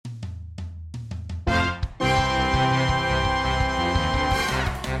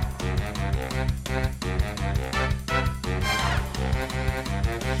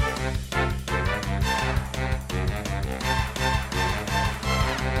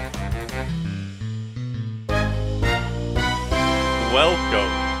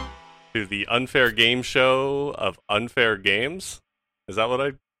welcome to the Unfair Game Show of Unfair Games. Is that what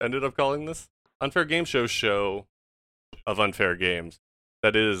I ended up calling this? Unfair Game Show of Unfair Games.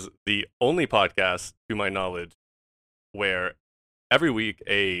 That is the only podcast, to my knowledge, where every week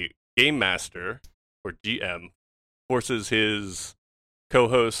a game master, or GM, forces his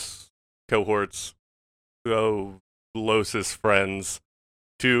co-hosts, cohorts, closest friends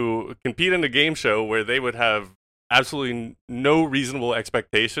to compete in a game show where they would have absolutely no reasonable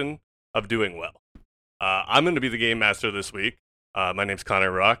expectation of doing well. I'm going to be the game master this week. My name's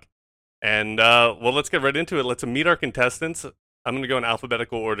Connor Rock. And, well, let's get right into it. Let's meet our contestants. I'm going to go in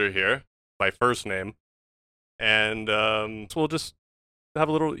alphabetical order here, by first name. And so we'll just have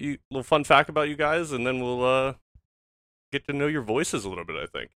a little fun fact about you guys, and then we'll get to know your voices a little bit, I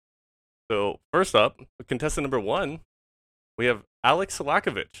think. So, first up, contestant number 1, we have Alex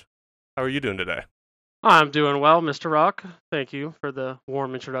Selakovic. How are you doing today? I'm doing well, Mr. Rock. Thank you for the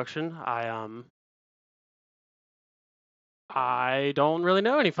warm introduction. I don't really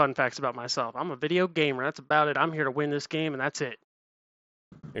know any fun facts about myself. I'm a video gamer. That's about it. I'm here to win this game, and that's it.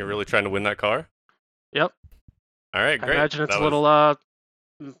 You're really trying to win that car? Yep. All right, great. I imagine it's a little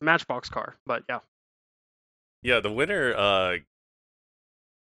Matchbox car, but yeah. Yeah, the winner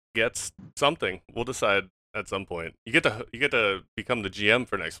gets something. We'll decide at some point. You get to become the GM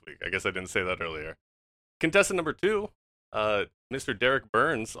for next week. I guess I didn't say that earlier. Contestant number 2, Mr. Derek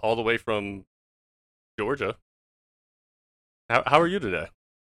Burns, all the way from Georgia. How are you today?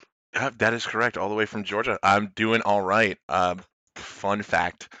 That is correct. All the way from Georgia. I'm doing all right. Fun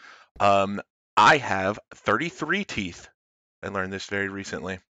fact. I have 33 teeth. I learned this very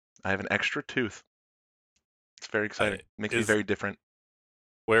recently. I have an extra tooth. It's very exciting. Makes me very different.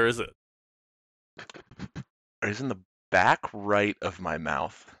 Where is it? It's in the back right of my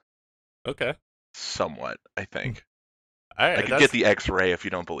mouth. Okay. Somewhat, I think. All right, I could get the X-ray if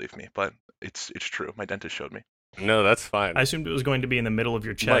you don't believe me, but it's true. My dentist showed me. No, that's fine. I assumed it was going to be in the middle of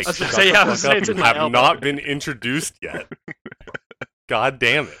your chest. Mike, I was saying it's in my elbow. Have not been introduced yet. God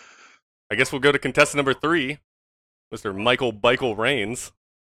damn it. I guess we'll go to contestant number 3, Mr. Michael Bikel Rains,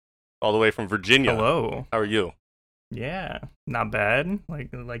 all the way from Virginia. Hello. How are you? Yeah, not bad.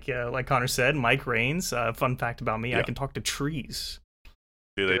 Like Connor said, Mike Rains. Fun fact about me: I can talk to trees.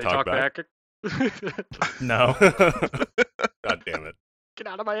 Do they talk back? No. God damn it! Get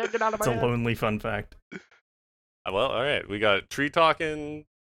out of my head! Get out of my head! It's a lonely fun fact. Well, all right. We got tree talking,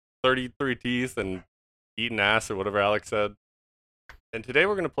 33 teeth, and eating ass, or whatever Alex said. And today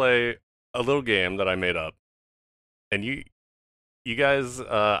we're gonna play a little game that I made up, and you guys,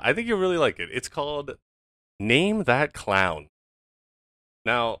 I think you'll really like it. It's called Name That Clown.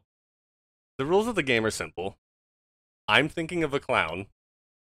 Now, the rules of the game are simple. I'm thinking of a clown,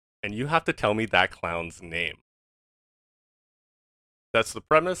 and you have to tell me that clown's name. That's the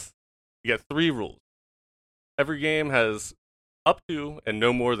premise. You get 3 rules. Every game has up to and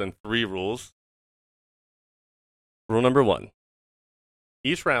no more than 3 rules. Rule number 1.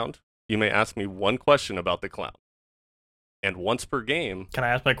 Each round, you may ask me 1 question about the clown. And once per game... Can I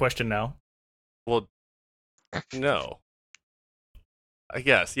ask my question now? Well, no. I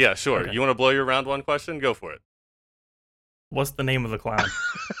guess. Yeah, sure. Okay. You want to blow your round 1 question? Go for it. What's the name of the clown?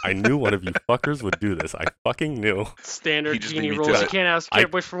 I knew one of you fuckers would do this. I fucking knew. Standard genie rules. You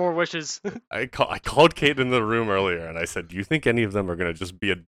can't wish for more wishes. I called Kate in the room earlier, and I said, do you think any of them are going to just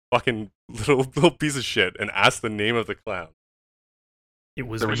be a fucking little piece of shit and ask the name of the clown? It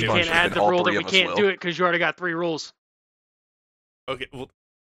was. You can't add the rule that we can't do it because you already got 3 rules. Okay, well,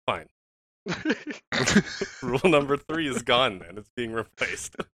 fine. Rule number 3 is gone, man. It's being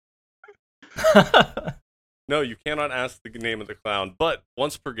replaced. No, you cannot ask the name of the clown, but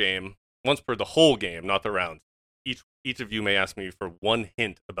once per the whole game, not the rounds, each of you may ask me for 1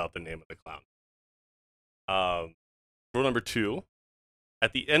 hint about the name of the clown. Rule number 2,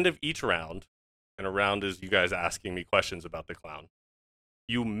 at the end of each round, and a round is you guys asking me questions about the clown,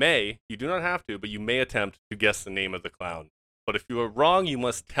 you do not have to, but you may attempt to guess the name of the clown. But if you are wrong, you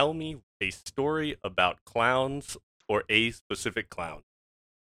must tell me a story about clowns or a specific clown.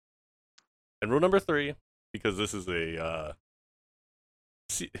 And rule number 3, because this is a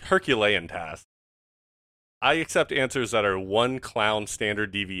Herculean task, I accept answers that are 1 clown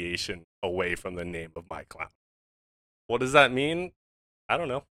standard deviation away from the name of my clown. What does that mean? I don't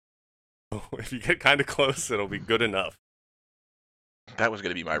know. If you get kind of close, it'll be good enough. That was going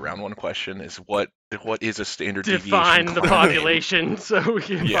to be my round 1 question, is what is a standard deviation? Define the population so we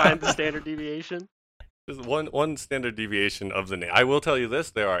can find the standard deviation. Just one standard deviation of the name. I will tell you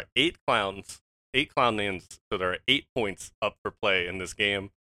this, there are 8 clown names, so there are 8 points up for play in this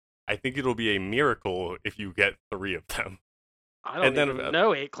game. I think it'll be a miracle if you get 3 of them. I don't And then, even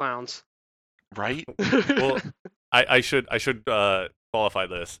know 8 clowns. Right? Well, I should qualify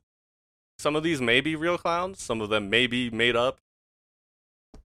this. Some of these may be real clowns. Some of them may be made up.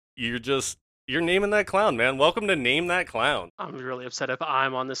 You're naming that clown, man. Welcome to Name That Clown. I'm really upset if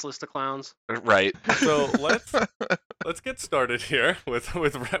I'm on this list of clowns. Right. So let's get started here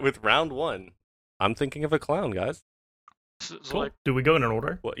with round one. I'm thinking of a clown, guys. So Cool. like, Do we go in an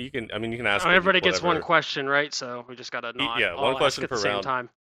order? Well, you can ask. everybody gets one whatever. question, right? So we just gotta not yeah, all one ask question at the per same round. time.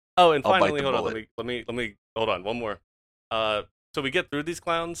 Oh, and I'll bite finally, the hold on. bullet. Let me hold on. One more. So we get through these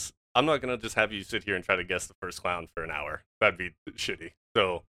clowns. I'm not gonna just have you sit here and try to guess the first clown for an hour. That'd be shitty.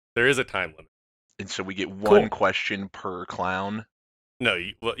 So there is a time limit. And so we get one Cool. question per clown. No,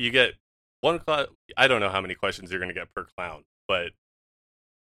 you get one clown. I don't know how many questions you're gonna get per clown, but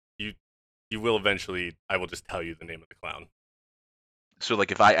you will eventually. I will just tell you the name of the clown. So,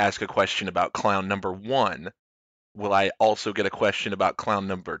 like, if I ask a question about clown number 1, will I also get a question about clown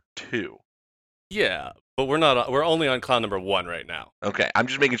number 2? Yeah, but we're not. We're only on clown number 1 right now. Okay, I'm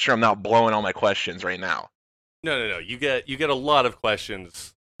just making sure I'm not blowing all my questions right now. No. You get a lot of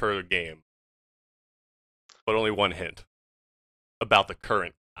questions per game, but only one hint about the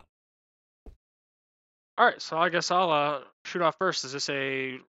current clown. All right, so I guess I'll shoot off first. Is this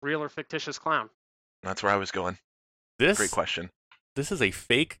a real or fictitious clown? That's where I was going. This Great question. This is a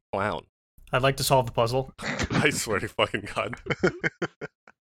fake clown. I'd like to solve the puzzle. I swear to fucking God.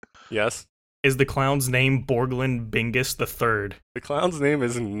 Yes. Is the clown's name Borglin Bingus III? The clown's name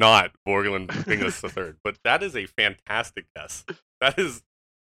is not Borglin Bingus III, but that is a fantastic guess.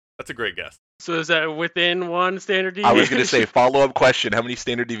 That's a great guess. So is that within one standard I deviation? was going to say, follow-up question. How many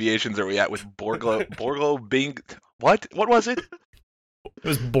standard deviations are we at with Borglo Bing... What? What was it? It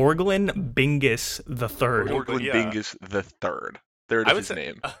was Borglin Bingus III. Borglin yeah. Bingus the Third. Third I of would his say,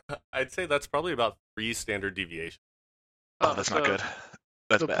 name. I'd say that's probably about 3 standard deviations. Oh, that's not so good.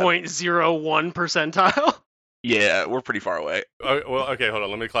 That's The bad. 0.01 percentile. Yeah, we're pretty far away. Well, okay, hold on.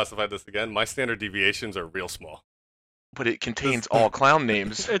 Let me classify this again. My standard deviations are real small. But it contains all clown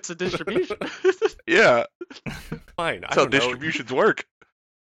names. It's a distribution. Yeah, Fine. I that's how don't know. distributions work.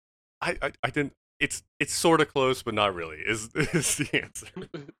 I didn't. It's sort of close, but not really. Is the answer?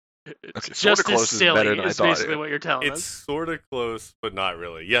 It's Okay, sorta just close as is silly. better than I Is thought, basically yeah. what you're telling It's us. sort of close, but not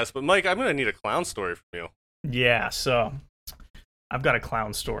really. Yes, but Mike, I'm gonna need a clown story from you. Yeah, so I've got a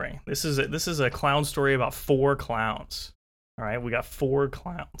clown story. This is a clown story about 4 clowns. All right, we got 4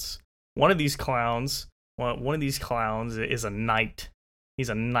 clowns. One of these clowns is a knight. He's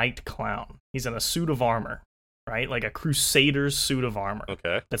a knight clown. He's in a suit of armor, right? Like a crusader's suit of armor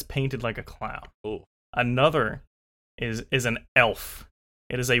Okay. that's painted like a clown. Cool. Another is an elf.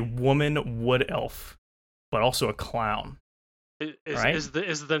 It is a woman wood elf, but also a clown. Right? Is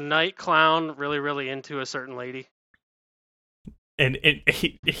the night clown really into a certain lady? And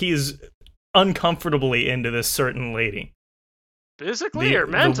he is uncomfortably into this certain lady. Physically or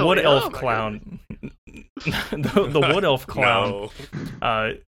mentally? The wood Oh elf my clown. the wood elf clown.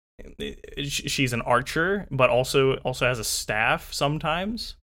 No. She's an archer, but also has a staff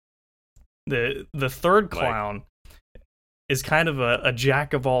sometimes. The third clown is kind of a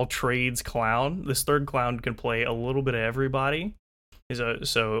jack of all trades clown. This third clown can play a little bit of everybody.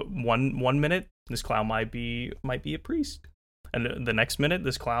 So one minute this clown might be a priest, and the next minute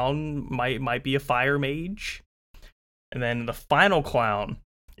this clown might be a fire mage, and then the final clown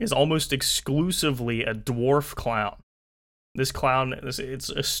is almost exclusively a dwarf clown. This clown it's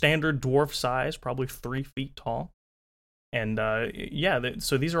a standard dwarf size, probably 3 feet tall, and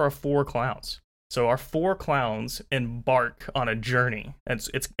so these are our 4 clowns. So our 4 clowns embark on a journey. It's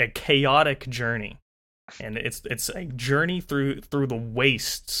a chaotic journey, and it's a journey through the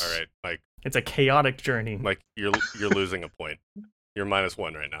wastes. All right, Mike. It's a chaotic journey. Mike, you're losing a point. You're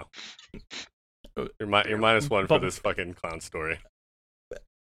 -1 right now. You're -1 for But- this fucking clown story.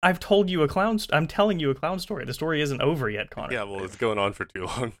 I've told you a clown. I'm telling you a clown story. The story isn't over yet, Connor. Yeah, well, it's going on for too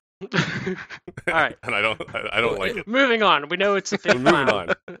long. All right. And I don't like it. Moving on. We know it's a fake We're moving clown.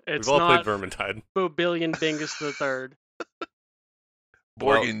 on. It's We've all not played Vermintide. Bobillion Bingus III.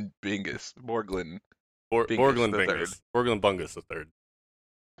 Borglin Bingus. Bingus Borglin the Bingus. Borglin Bungus the Third.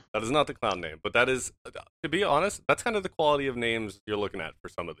 That is not the clown name, but that is, to be honest, that's kind of the quality of names you're looking at for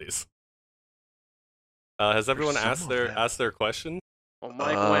some of these. Has everyone some asked of their them. asked their question? Well,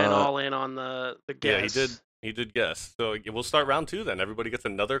 Mike went all in on the guess. Yeah, he did guess. So we'll start round 2 then. Everybody gets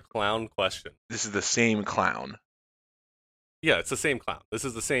another clown question. This is the same clown. Yeah, it's the same clown. This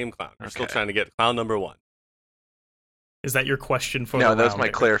is the same clown. You're still Okay. trying to get clown number 1. Is that your question for No, the that was round, my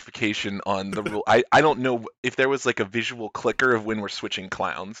Eric? clarification on the rule. I don't know if there was like a visual clicker of when we're switching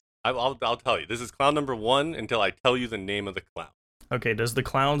clowns. I'll tell you. This is clown number 1 until I tell you the name of the clown. Okay, does the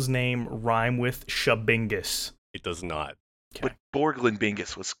clown's name rhyme with Shabingus? It does not. But Borglin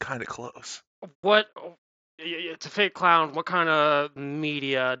Bingus was kind of close. What? It's a fake clown. What kind of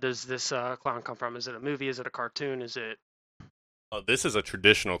media does this clown come from? Is it a movie? Is it a cartoon? Is it? Oh, this is a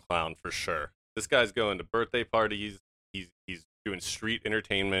traditional clown for sure. This guy's going to birthday parties. He's doing street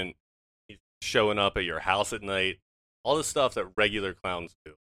entertainment. He's showing up at your house at night. All the stuff that regular clowns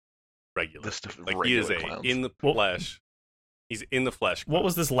do. Regular. The stuff Like he is clowns. in the flesh. He's in the flesh. What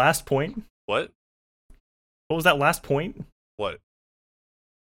was this last point? What? What was that last point? What?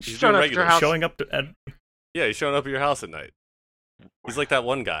 He's Showing doing up at your regular. house. Showing up at Yeah, he's showing up at your house at night. He's like that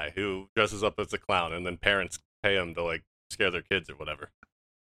one guy who dresses up as a clown and then parents pay him to like scare their kids or whatever.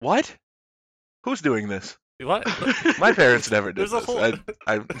 What? Who's doing this? What? My parents never did There's a this. whole-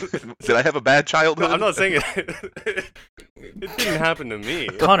 Did I have a bad childhood? No, I'm not saying it. It didn't happen to me.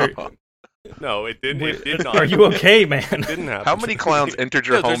 Connor. No, it didn't. It did not. Are you okay, man? It didn't happen. How many clowns entered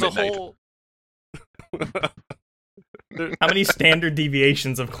your Yeah, home there's at a night? whole. How many standard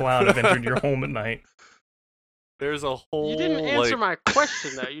deviations of clown have entered your home at night? There's a whole. You didn't answer like, my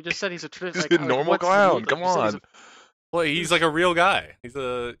question though. You just said he's a He's a normal clown. Come on. Well, he's like a real guy. He's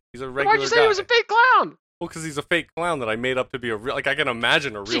a regular Why'd you say guy. he was a fake clown? Well, because he's a fake clown that I made up to be a real. Like I can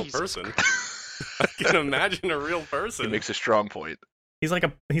imagine a real Jesus person. I can imagine a real He person. makes a strong point. He's like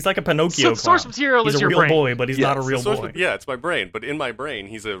a Pinocchio So clown. the source material He's is a your real brain. boy, but he's not a Yes, real The source- boy. Yeah, it's my brain, but in my brain,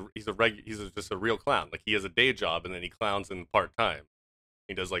 he's just a real clown. Like he has a day job and then he clowns in part time.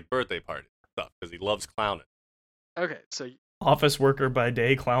 He does like birthday party stuff because he loves clowning. Okay, so Office worker by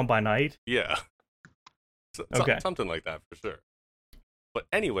day, clown by night. Yeah. Okay. Something like that for sure. But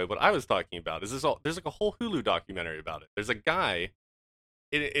anyway, what I was talking about is there's like a whole Hulu documentary about it. There's a guy,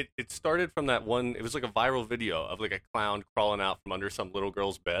 it started from that one, it was like a viral video of like a clown crawling out from under some little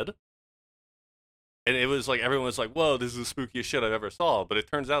girl's bed. And it was like, everyone was like, whoa, this is the spookiest shit I've ever saw. But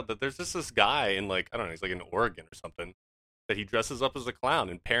it turns out that there's just this guy in like, I don't know, he's like in Oregon or something, that he dresses up as a clown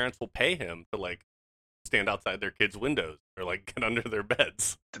and parents will pay him to like stand outside their kids' windows or like get under their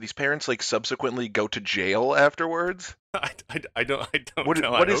beds. Do these parents like subsequently go to jail afterwards? I don't What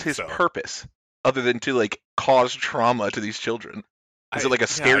know. what I is hope his so. purpose other than to like cause trauma to these children? Is it like a I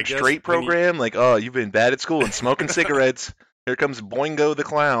scared guess straight when you- program? Like, oh, you've been bad at school and smoking cigarettes. Here comes Boingo the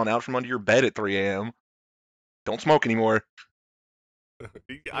clown out from under your bed at 3 a.m. Don't smoke anymore.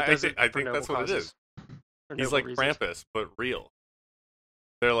 I think that's what it is. He's like Krampus. Krampus, but real.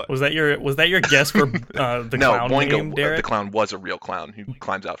 They're like, Was that your guess for the No, clown Boingo, name, the Derek? clown was a real clown who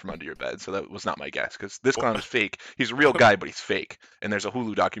climbs out from under your bed. So that was not my guess because this clown is fake. He's a real guy, but he's fake. And there's a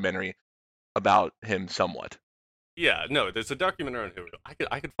Hulu documentary about him somewhat. yeah, no, there's a documentary on Hulu.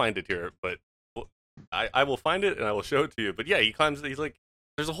 I could find it here, but I will find it and I will show it to you. But yeah, he climbs. He's like,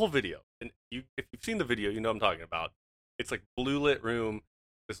 there's a whole video, and if you've seen the video, you know what I'm talking about. It's like blue lit room,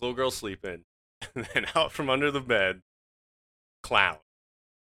 this little girl sleeping, and then out from under the bed, clown.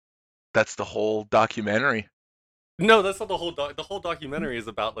 That's the whole documentary. No, that's not the whole. The whole documentary is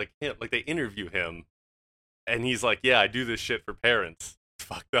about like him. Like they interview him, and he's like, "Yeah, I do this shit for parents." It's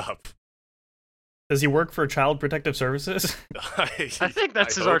fucked up. Does he work for Child Protective Services? I think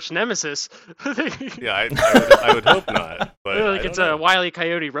that's his hope- arch nemesis. Yeah, I would hope not. But Like I it's don't a know. Wile E.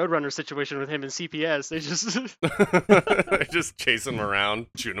 Coyote Roadrunner situation with him and CPS. They just They just chase him around,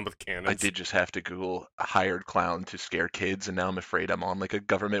 shooting him with cannons. I did just have to Google a hired clown to scare kids, and now I'm afraid I'm on like a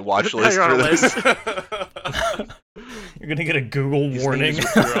government watch list You're on for a this. list. You're gonna get a Google His warning. name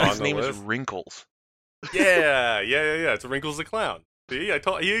is, You're on his the name is list. Wrinkles. Yeah. It's Wrinkles the Clown. See, I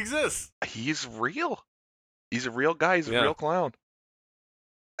told he exists. He's real. He's a real guy. He's a Yeah. real clown.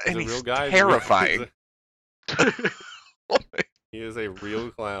 He's And a he's real guy. terrifying. He is a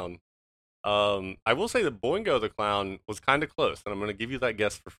real clown. I will say that Boingo the Clown was kind of close, and I'm going to give you that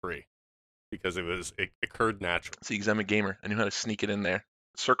guess for free because it occurred natural. See, because I'm a gamer. I knew how to sneak it in there.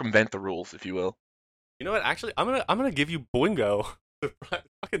 Circumvent the rules, if you will. You know what? Actually, I'm gonna give you Boingo.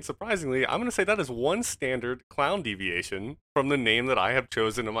 Fucking surprisingly, I'm gonna say that is one standard clown deviation from the name that I have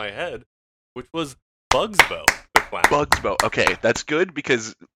chosen in my head, which was Bugsbo the Clown. Bugsbo. Okay, that's good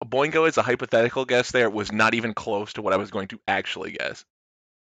because Boingo as a hypothetical guess there was not even close to what I was going to actually guess.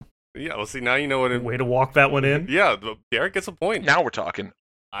 Yeah, well, see, now you know what it. Way to walk that one in. Yeah, Derek gets a point. Now we're talking.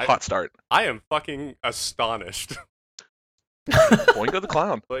 Hot start. I am fucking astonished. Boingo the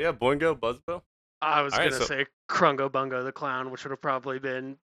clown. But yeah, Boingo, Bugsbo. I was All right, gonna say Krungo Bungo the Clown, which would have probably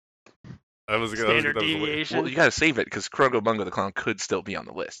been That was good. standard that was deviation. Well, you gotta save it because Krogo Bungo the clown could still be on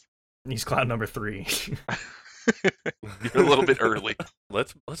the list. He's clown number 3. You're a little bit early.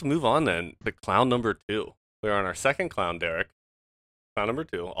 Let's move on then to clown number 2. We're on our second clown, Derek. Clown number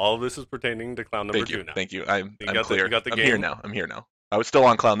 2. All of this is pertaining to clown number Thank 2 you. now. Thank you. I'm You got the- clear. you got the I'm here game? now. I'm here now. I was still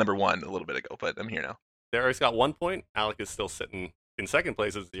on clown number 1 a little bit ago, but I'm here now. Derek's got 1 point. Alec is still sitting in second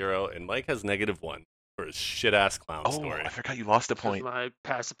place at 0, and Mike has -1 for his shit ass clown Oh, story. I forgot you lost a This is point. my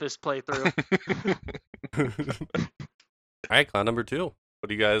pacifist playthrough. All right, clown number 2. What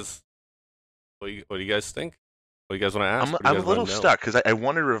do you guys? What do you guys think? What do you guys want to ask? What do you I'm a guys little wanna know? stuck because I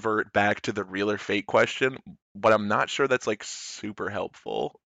want to revert back to the real or fake question, but I'm not sure that's like super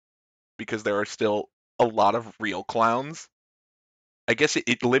helpful because there are still a lot of real clowns. I guess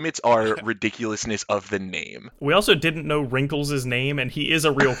it limits our ridiculousness of the name. We also didn't know Wrinkles' name, and he is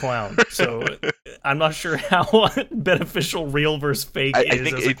a real clown. So I'm not sure how beneficial real versus fake I is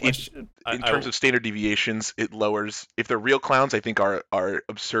think as a it- question. In terms of standard deviations, it lowers. If they're real clowns, I think our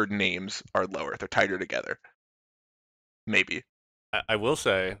absurd names are lower. They're tighter together. Maybe. I will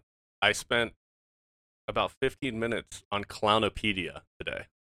say, I spent about 15 minutes on Clownopedia today,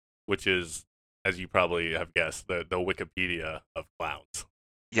 which is, as you probably have guessed, the Wikipedia of clowns.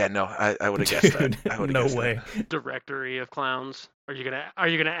 Yeah, no, I would have guessed that. I would've No guessed that. way. Directory of clowns. Are you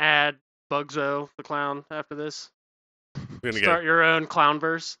gonna add Bugzo the clown after this? We're gonna Start your own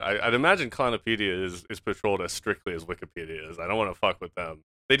clownverse. I'd imagine Clownopedia is patrolled as strictly as Wikipedia is. I don't want to fuck with them.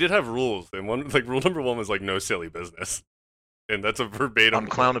 They did have rules, and rule number 1 was like no silly business, and that's a verbatim. On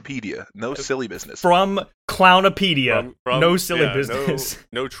Clownopedia, no silly business. From Clownopedia, From- no silly yeah, business.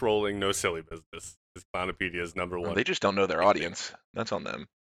 No trolling, no silly business. This Clownopedia is number Well, 1. they just don't know their audience. That's on them.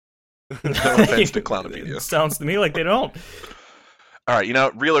 No offense to Clownopedia. It sounds to me like they don't. All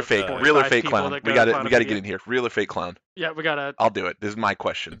right, real or fake? 45 Real or fake people clown? that We go to got to get Clownopedia. in here. Real or fake clown? Yeah, we gotta. I'll do it. This is my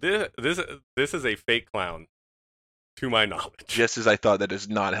question. This is a fake clown, to my knowledge. Just as I thought, that does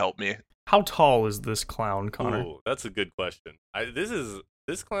not help me. How tall is this clown, Connor? Ooh, that's a good question.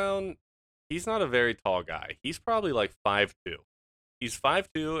 This clown. He's not a very tall guy. He's probably like 5'2". He's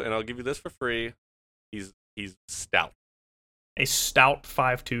 5'2", and I'll give you this for free. He's stout, A stout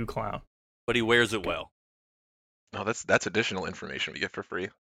 5'2" clown. but he wears it well. No, that's additional information we get for free.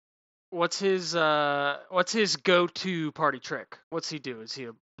 What's his go-to party trick? What's he do? Is he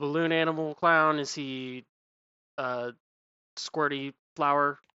a balloon animal clown? Is he a squirty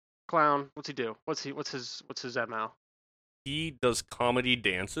flower clown? What's he do? What's his MO? He does comedy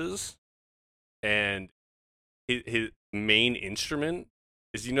dances, and his main instrument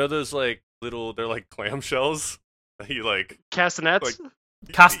is those like little, they're like clamshells. He like Castanets?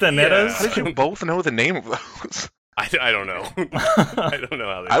 Castanetas? How did you both know the name of those? I don't know. I don't know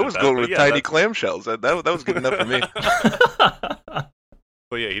how they I did was that, going but with yeah, tiny that's- clamshells. That was good enough for me.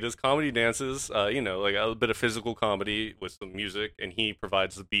 But yeah, he does comedy dances, like a bit of physical comedy with some music, and he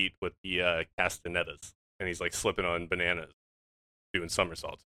provides the beat with the castanettas, and he's like slipping on bananas, doing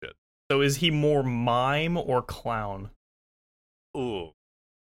somersaults and shit. So is he more mime or clown? Ooh,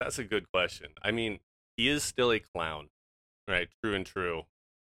 that's a good question. I mean, he is still a clown, right? True and true.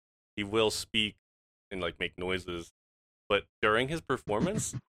 He will speak and like make noises, but during his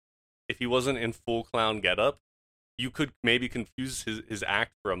performance, if he wasn't in full clown getup, you could maybe confuse his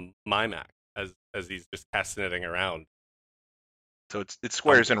act for a mime act as he's just castanetting around. So it's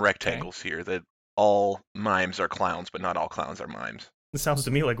squares and rectangles here. That all mimes are clowns, but not all clowns are mimes. It sounds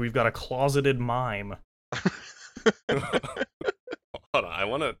to me like we've got a closeted mime. Hold on, I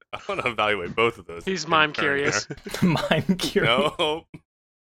wanna evaluate both of those. He's in mime turn curious. Mime curious. No.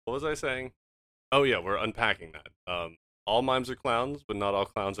 What was I saying? Oh yeah, we're unpacking that. All mimes are clowns, but not all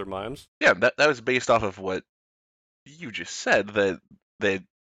clowns are mimes. Yeah, that was based off of what you just said, that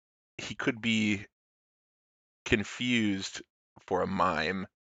he could be confused for a mime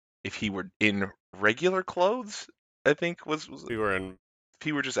if he were in regular clothes. I think was We were in if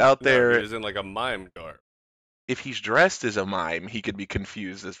he were just out there. he was in like a mime garb. If he's dressed as a mime, he could be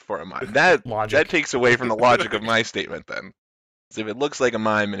confused as for a mime. That Logic. takes away from the logic of my statement then. 'Cause if it looks like a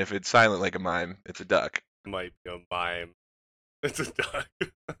mime and if it's silent like a mime, it's a duck. Might be a mime. It's a duck.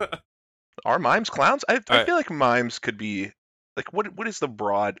 Are mimes clowns? I Alright. feel like mimes could be like what is the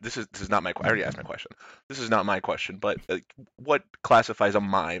broad? This is not my. I already asked my question. This is not my question. But what classifies a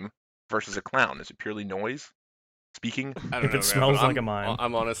mime versus a clown? Is it purely noise? Speaking? I don't If know, it man, smells but like a mime.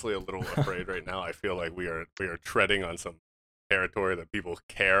 I'm honestly a little afraid right now. I feel like we are treading on some territory that people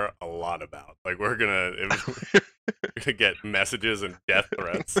care a lot about. Like we're gonna get messages and death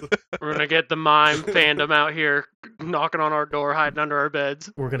threats. We're gonna get the mime fandom out here knocking on our door, hiding under our beds.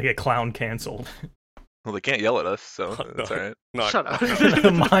 We're gonna get clown canceled. Well, they can't yell at us, so that's No. all right. Not, Shut up.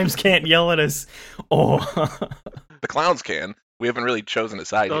 The mimes can't yell at us. Oh. The clowns can. We haven't really chosen a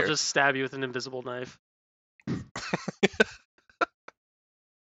side They'll here. just stab you with an invisible knife.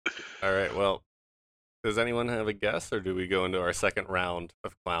 All right. Well, Does anyone have a guess, or do we go into our second round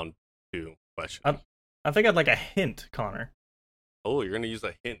of Clown 2 questions? I think I'd like a hint, Connor. Oh, you're gonna use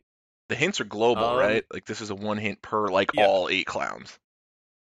a hint. The hints are global, right? Like this is a one hint per yeah. all 8 clowns.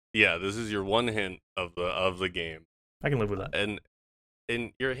 Yeah, this is your one hint of the game. I can live with that.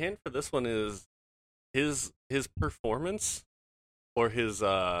 And your hint for this one is his performance, or his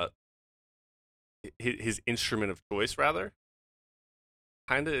instrument of choice rather,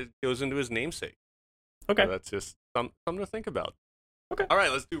 kind of goes into his namesake. Okay. So that's just something to think about. Okay. All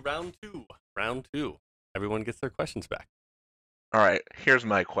right, let's do round 2. Round 2. Everyone gets their questions back. All right, here's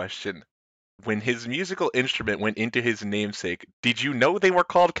my question. When his musical instrument went into his namesake, did you know they were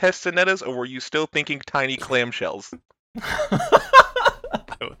called castanettas, or were you still thinking tiny clamshells?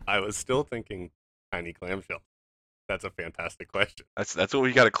 I was still thinking tiny clamshell. That's a fantastic question. That's what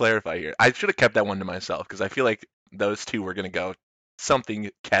we got to clarify here. I should have kept that one to myself because I feel like those two were gonna go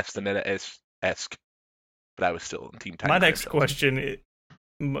something castanetta-esque, but I was still on team tiny. My next clamshells. question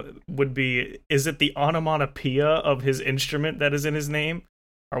would be: is it the onomatopoeia of his instrument that is in his name?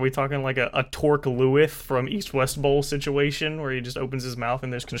 Are we talking like a Torque Lewith from East West Bowl situation where he just opens his mouth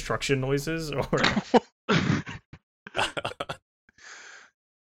and there's construction noises? Or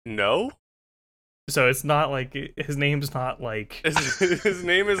No? so it's not like his name's not like His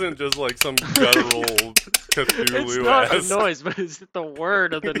name isn't just like some guttural Cthulhu. It's not the noise, but it's the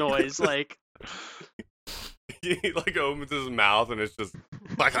word of the noise. Like He like opens his mouth and it's just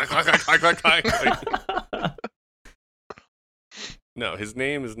clack, clack, clack, clack, clack, clack, clack. Like, no, his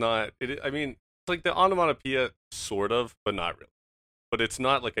name is not. I mean, it's like the onomatopoeia, sort of, but not really. But it's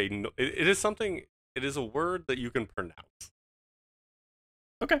not like it is something. It is a word that you can pronounce.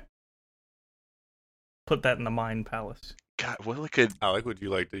 okay. Put that in the Mind Palace. God, what like a Alec, would you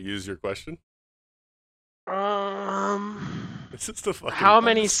like to use your question? This is the fucking. how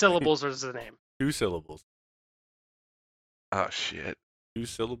many hardest thing. syllables is the name? 2 syllables. oh shit. 2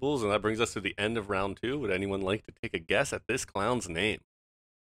 syllables, and that brings us to the end of round 2. Would anyone like to take a guess at this clown's name?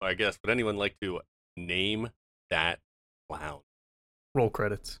 Or I guess, would anyone like to name that clown? Roll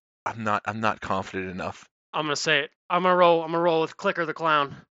credits. I'm not confident enough. I'm gonna say it. I'm gonna roll with Clicker the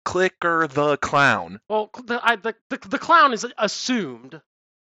Clown. Clicker the Clown. Well, the clown is assumed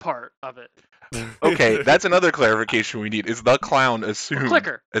part of it. Okay, that's another clarification we need. Is the clown assumed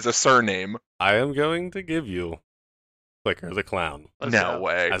Clicker. as a surname? I am going to give you Clicker the Clown Let's No go.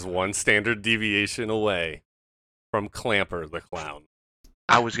 way. as one standard deviation away from Clamper the Clown.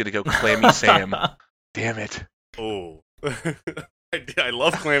 I was gonna go Clammy Sam. Damn it. Oh. I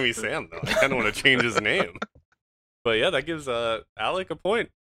love Clammy Sam, though. I kind of want to change his name. But yeah, that gives Alec a point.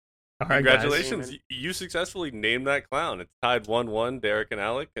 All right, guys. Congratulations. You successfully named that clown. It's tied 1-1, Derek and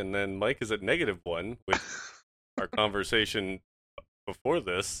Alec, and then Mike is at -1, which our conversation before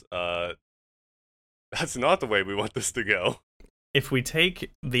this, that's not the way we want this to go. If we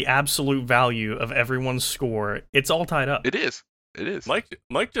take the absolute value of everyone's score, it's all tied up. It is. It is.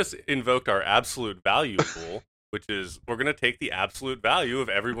 Mike just invoked our absolute value rule, which is we're going to take the absolute value of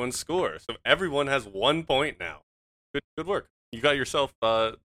everyone's score. So everyone has 1 point now. Good work. You got yourself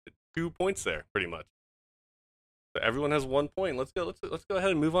 2 points there, pretty much. So everyone has 1 point. Let's go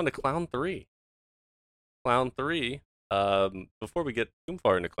ahead and move on to Clown 3. Clown 3. Before we get too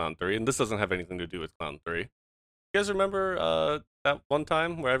far into Clown 3, and this doesn't have anything to do with Clown 3. You guys remember that one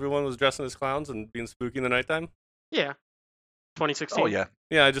time where everyone was dressing as clowns and being spooky in the nighttime? Yeah. 2016. Oh yeah.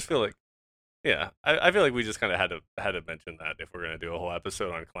 Yeah, I just feel like, yeah, I feel like we just kind of had to mention that if we're gonna do a whole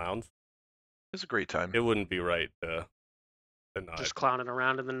episode on clowns. It was a great time. It wouldn't be right to not. Just clowning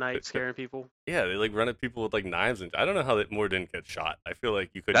around in the night, scaring people. Yeah, they like run at people with like knives, and I don't know how that more didn't get shot. I feel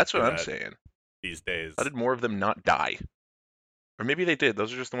like you could. That's what I'm saying. These days, How did more of them not die? Or maybe they did.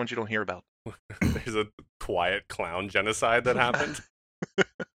 Those are just the ones you don't hear about. there's a quiet clown genocide that happened.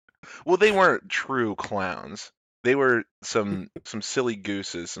 Well, they weren't true clowns. They were some silly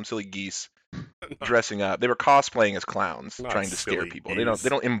gooses, some silly geese dressing up. They were cosplaying as clowns, Not trying to scare silly people. geese. They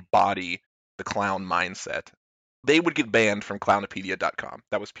don't embody the clown mindset. They would get banned from clownopedia.com.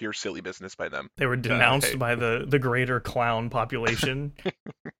 That was pure silly business by them. They were denounced hey. by the greater clown population.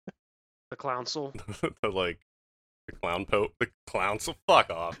 The clown soul. the clown pope, the clown. So fuck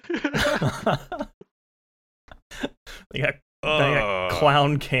off. They got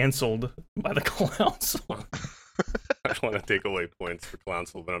clown canceled by the clowns. I want to take away points for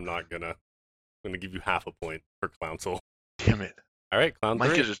Clownsel, but I'm not gonna. I'm gonna give you half a point for Clownsel. Damn it. All right, Clown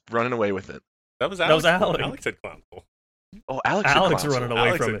Mike 3. is just running away with it. That was That was Alex. Alec. Alex said Clownsel. Oh, Alex said Alex Clownsel. running away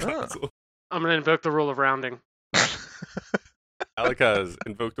Alex from said it. Clownsel. I'm gonna invoke the rule of rounding. Alec has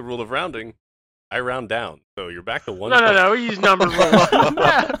invoked the rule of rounding. I round down, so you're back to one. No. We use number rule.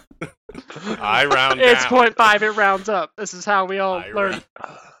 I round It's down. 0.5. It rounds up. This is how we all I learn.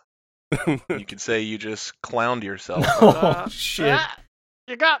 You could say you just clowned yourself. Oh shit!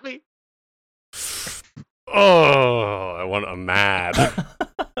 You got me. Oh, I'm mad.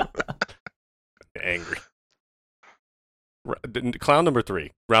 Angry. Clown number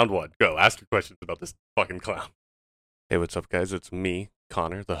 3, round 1. Go. Ask your questions about this fucking clown. Hey, what's up, guys? It's me,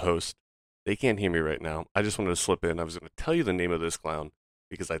 Connor, the host. They can't hear me right now. I just wanted to slip in. I was going to tell you the name of this clown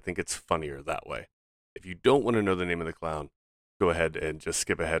because I think it's funnier that way. If you don't want to know the name of the clown, go ahead and just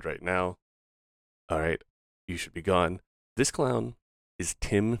skip ahead right now. All right, you should be gone. This clown is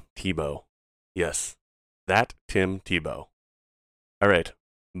Tim Tebow. Yes, that Tim Tebow. All right,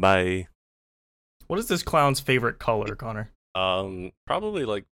 bye. What is this clown's favorite color, Connor? Probably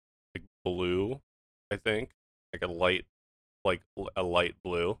like blue, I think. Like a light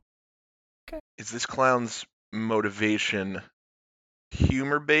blue. Is this clown's motivation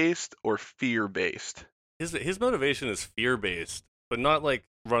humor-based or fear-based? His motivation is fear-based, but not like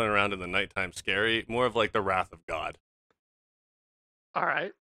running around in the nighttime scary, more of like the wrath of God. All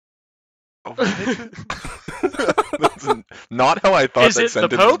right. Oh, that's not how I thought Is that it the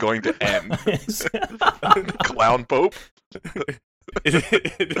sentence was Pope? going to end. Clown Pope?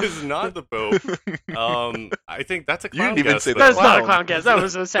 It is not the Pope. I think that's a You clown didn't even guess, say the though. That's not a clown. clown guess. That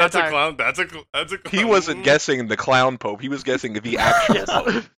was a That's satire. a clown. That's a clown. He wasn't guessing the Clown Pope. He was guessing the actual Pope.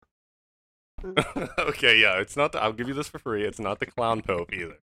 Yes. Okay, yeah, it's not. I'll give you this for free. It's not the clown Pope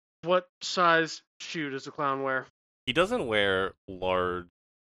either. What size shoe does the clown wear? He doesn't wear large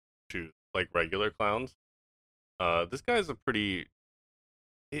shoes like regular clowns. This guy's a pretty.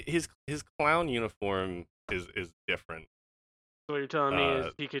 His clown uniform is different. So what you're telling me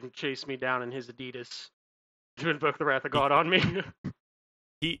is he can chase me down in his Adidas to invoke the wrath of God on me.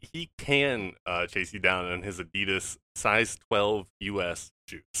 He can chase you down in his Adidas size 12 US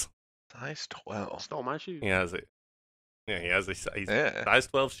shoes. Size 12. Stole my shoes. He has a Yeah. size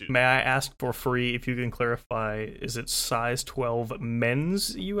 12 shoes. May I ask for free if you can clarify, is it size 12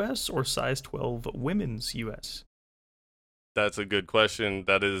 men's US or size 12 women's US? That's a good question.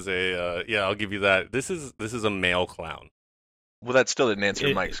 That is a yeah, I'll give you that. This is a male clown. Well, that still didn't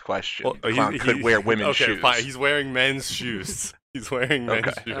answer Mike's question. Well, Clown could wear women's okay, shoes. fine. He's wearing men's shoes. He's wearing men's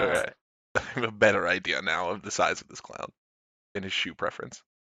Okay. shoes. Okay. I have a better idea now of the size of this clown and his shoe preference.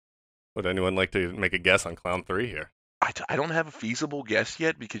 Would anyone like to make a guess on clown 3 here? I don't have a feasible guess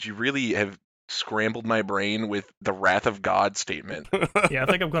yet because you really have scrambled my brain with the wrath of God statement. Yeah, I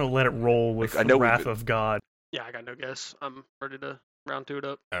think I'm going to let it roll with I know the we've wrath been- of God. Yeah, I got no guess. I'm ready to round 2 it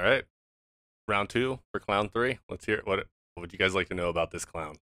up. All right. Round 2 for clown 3. Let's hear it. What would you guys like to know about this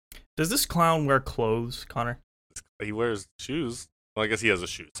clown? Does this clown wear clothes, Connor? He wears shoes. Well, I guess he has a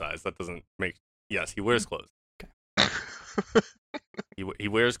shoe size. That doesn't make. Yes, he wears clothes. He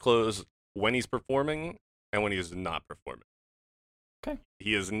wears clothes when he's performing and when he's not performing. Okay.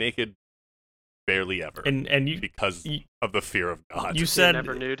 He is naked barely ever And you because of the fear of God. you You're said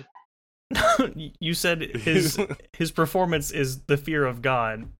never nude. you said his performance is the fear of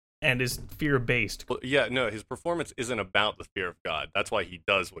God and is fear based. Well, yeah, no, his performance isn't about the fear of God. That's why he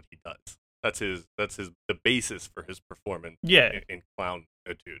does what he does. That's the basis for his performance Yeah. in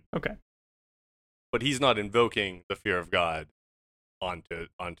clownitude. Okay. But he's not invoking the fear of God onto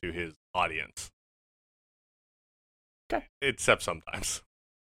his audience. Okay. Except sometimes.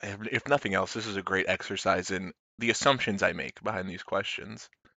 If nothing else, this is a great exercise in the assumptions I make behind these questions.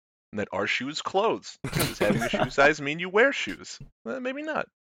 And that are shoes clothes? Does having a shoe size mean you wear shoes? Well, maybe not.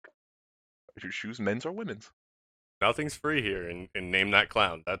 Are your shoes men's or women's? Nothing's free here in Name That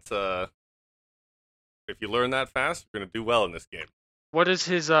Clown. That's if you learn that fast, you're gonna do well in this game. What does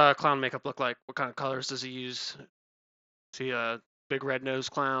his clown makeup look like? What kind of colors does he use? Is he a big red nose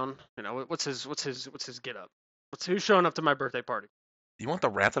clown? You know, what's his get up? Who's showing up to my birthday party? You want the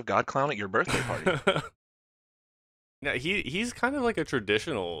wrath of God clown at your birthday party? Yeah, he's kind of like a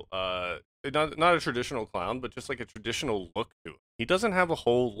traditional, not a traditional clown, but just like a traditional look to him. He doesn't have a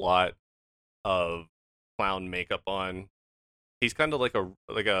whole lot of clown makeup on. He's kind of like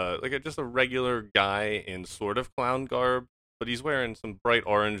a just a regular guy in sort of clown garb, but he's wearing some bright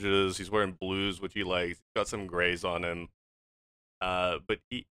oranges. He's wearing blues, which he likes. He's got some grays on him. But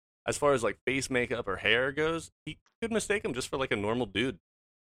he, as far as like face makeup or hair goes, he could mistake him just for like a normal dude.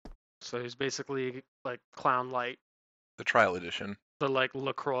 So he's basically like Clown Light, The trial edition. the like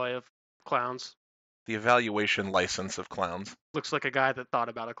LaCroix of clowns. The evaluation license of clowns. Looks like a guy that thought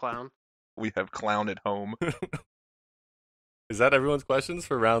about a clown. We have clown at home. Is that everyone's questions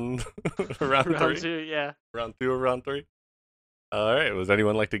for round for round Round 3? 2, yeah. Round 2 or round 3? All right. Does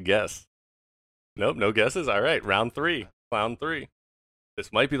anyone like to guess? Nope, no guesses. All right. Round 3. Clown 3.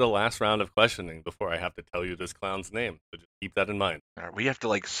 This might be the last round of questioning before I have to tell you this clown's name, so just keep that in mind. All right, we have to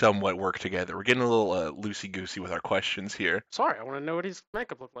like somewhat work together. We're getting a little loosey-goosey with our questions here. Sorry, I want to know what his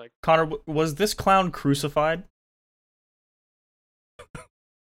makeup looked like. Connor, was this clown crucified?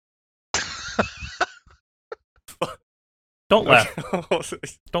 Don't laugh.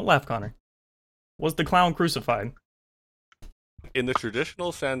 Don't laugh, Connor. Was the clown crucified? In the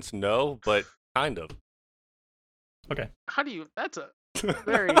traditional sense, no, but kind of. Okay. How do you? That's a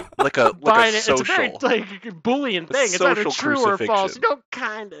very like a social. It's a very like Boolean thing. It's either social true or false. crucifixion. You don't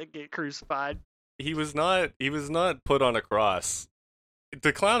kind of get crucified. He was not put on a cross.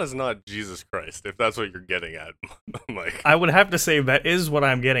 The clown is not Jesus Christ, if that's what you're getting at, Mike. I would have to say that is what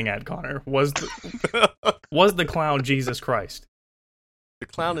I'm getting at, Connor. Was the clown Jesus Christ? The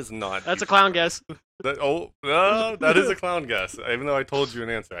clown is not. That's Jesus a clown Christ. guess. No, that is a clown guess. Even though I told you an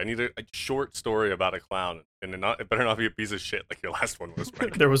answer, I need a short story about a clown, and it better not be a piece of shit like your last one was,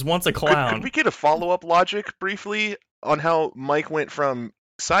 Mike. There was once a Could clown. we get a follow-up logic briefly on how Mike went from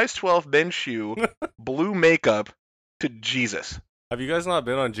size 12 men's shoe, blue makeup, to Jesus? Have you guys not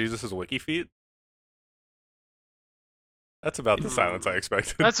been on Jesus' wiki feet? That's about the silence I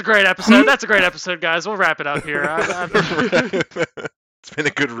expected. That's a great episode. That's a great episode, guys. We'll wrap it up here. It's been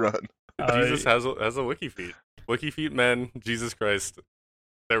a good run. Jesus has a wiki feet. Wiki feet men, Jesus Christ.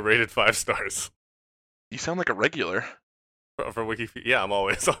 They're rated 5 stars. You sound like a regular. For wiki feet. Yeah, I'm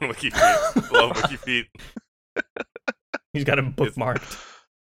always on wiki feet. Love wiki feet. He's got him bookmarked.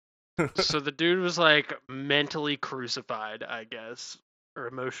 So the dude was like mentally crucified, I guess, or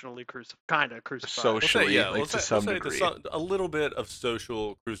emotionally crucified, kind of crucified. Socially, yeah, like, to some degree. A little bit of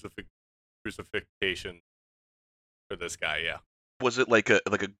social crucifixion for this guy. Yeah. Was it like a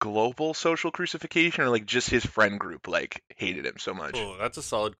global social crucifixion, or like just his friend group like hated him so much? Oh, that's a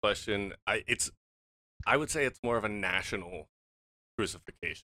solid question. I would say it's more of a national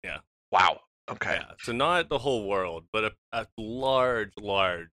crucifixion. Yeah. Wow. Okay. Yeah. So not the whole world, but a large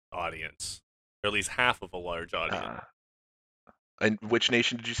audience, or at least half of a large audience. And which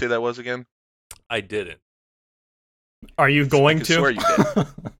nation did you say that was again? I didn't. Are you going I to? swear you did.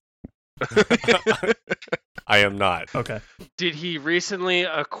 I am not. Okay. Did he recently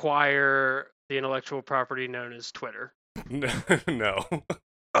acquire the intellectual property known as Twitter? No.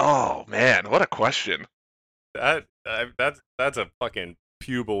 Oh man, what a question. That's a fucking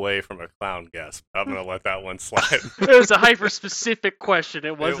pube away from a clown guess. I'm gonna let that one slide. It was a hyper-specific question.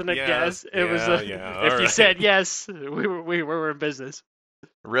 It wasn't a yeah, guess. It was yeah, a. yeah, If you alright. said yes, we were in business.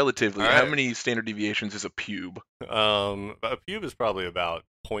 Relatively, All how right. many standard deviations is a pube? A pube is probably about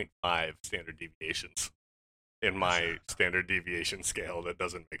 0.5 standard deviations in my standard deviation scale. That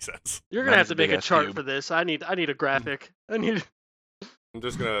doesn't make sense. You're gonna Mine have is to a make a big-ass chart cube. for this. I need a graphic. I need I'm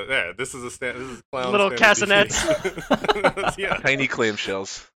just gonna. Yeah, this is clown Little standard castanets. deviation. Yeah. Tiny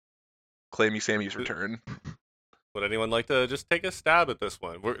clamshells. Clammy Sammy's return. Would anyone like to just take a stab at this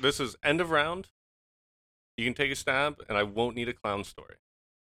one? This is end of round. You can take a stab, and I won't need a clown story.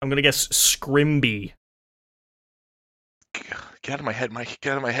 I'm gonna guess Scrimby. Get out of my head, Mike.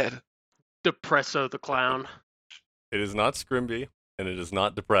 Get out of my head. Depresso the clown. It is not Scrimby, and it is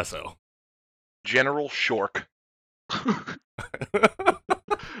not Depresso. General Shork.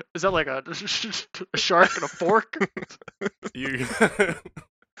 Is that like a shark and a fork? you,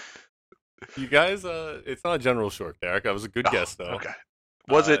 you guys, it's not General Short, Derek. That was a good Oh, guess, though. Okay.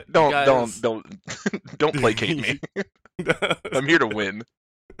 Was Uh, it? you Don't guys- don't placate me. I'm here to win.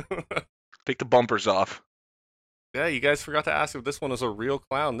 Take the bumpers off. Yeah, you guys forgot to ask if this one was a real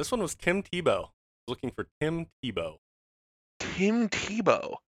clown. This one was Tim Tebow. Looking for Tim Tebow. Tim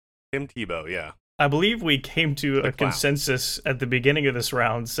Tebow. Tim Tebow, yeah. I believe we came to a The clown. consensus at the beginning of this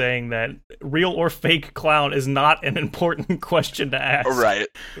round saying that real or fake clown is not an important question to ask. All right.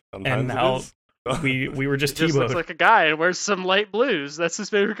 Sometimes now it is. We were He just just looks Tebowed. like a guy and wears some light blues. That's his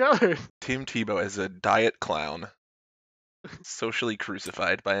favorite color. Tim Tebow as a diet clown, socially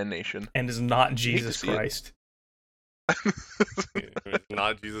crucified by a nation. And is not Jesus see it. Christ. It's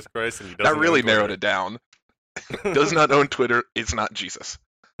not Jesus Christ, and he That doesn't really own narrowed Twitter. it down. Does not own Twitter. It's not Jesus.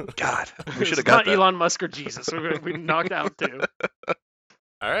 God, we should It's have got not that. Elon Musk or Jesus. We knocked out two.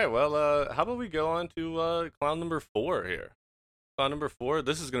 All right, well, how about we go on to clown number 4 here? Clown number 4.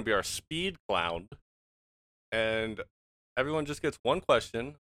 This is going to be our speed clown, and everyone just gets one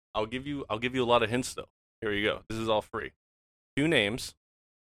question. I'll give you a lot of hints though. Here you go. This is all free. 2 names,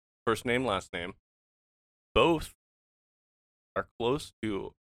 first name, last name. Both are close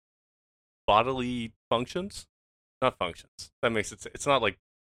to bodily functions. Not functions. That makes it. It's not like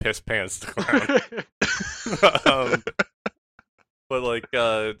piss pants to clown. But like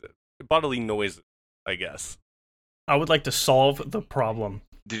bodily noises, I guess. I would like to solve the problem.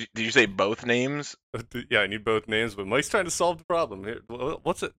 Did you say both names? Yeah, I need both names, but Mike's trying to solve the problem here.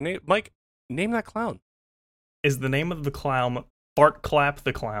 What's it? Mike, name that clown. Is the name of the clown Fart Clap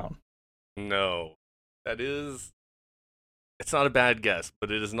the Clown? No, that is. It's not a bad guess,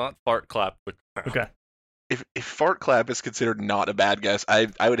 but it is not Fart Clap the clown. Okay. If Fart Clap is considered not a bad guess, I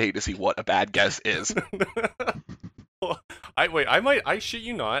would hate to see what a bad guess is. I shit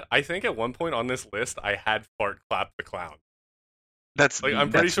you not. I think at one point on this list I had Fart Clap the clown. That's Like, I'm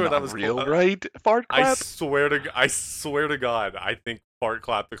pretty that's sure that not was real, right? Fart I Clap swear to God, I think Fart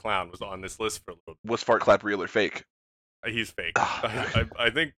Clap the clown was on this list for a little was Fart Clap real or fake? bit. He's fake. Ah. I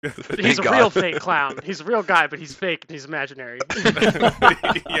think. He's a God. real fake clown. He's a real guy, but he's fake and he's imaginary.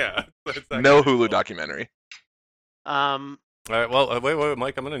 Yeah. That's actually No Hulu cool. documentary. Um, All right. Well, wait,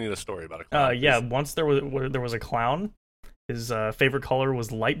 Mike. I'm gonna need a story about a clown. Yeah, please. once there was a clown. His favorite color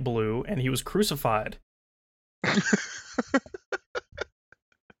was light blue, and he was crucified.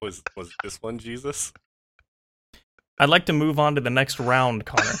 Was this one Jesus? I'd like to move on to the next round,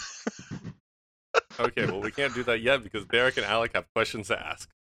 Connor. Okay. Well, we can't do that yet because Derek and Alec have questions to ask.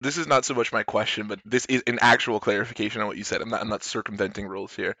 This is not so much my question, but this is an actual clarification on what you said. I'm not circumventing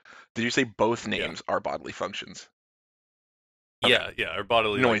rules here. Did you say both names are bodily functions? Okay. Yeah. Or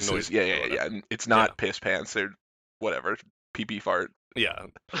bodily like, Noises. noise. Yeah. or whatever. And it's not piss pants or whatever. Pee pee fart. Yeah.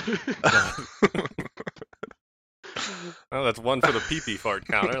 Well, that's one for the pee-pee fart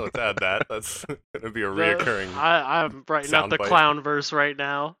counter. Let's add that. That's gonna be a reoccurring. I'm writing out the soundbite. clown verse right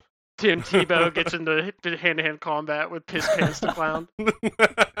now. Tim Tebow gets into hand-to-hand combat with Piss Pants the Clown.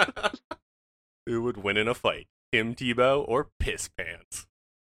 Who would win in a fight, Tim Tebow or Piss Pants?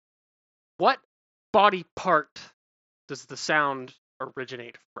 What body part does the sound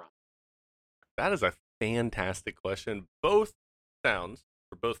originate from? That is a fantastic question. Both sounds,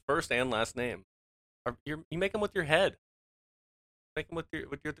 for both first and last name, you make them with your head. Make them with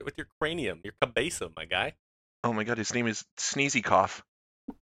your cranium, your cabeza, my guy. Oh my god, his name is Sneezy Cough.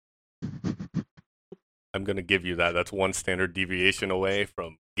 I'm gonna give you that. That's one standard deviation away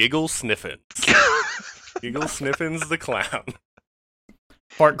from Giggle Sniffins. Giggle Sniffins the clown.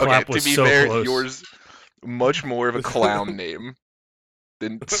 Fart Clap Okay, was to be so fair, close. yours much more of a clown name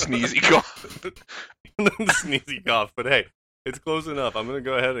than Sneezy Cough. Sneezy cough, but hey, it's close enough. I'm gonna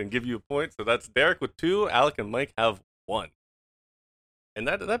go ahead and give you a point. So that's Derek with 2. Alec and Mike have 1, and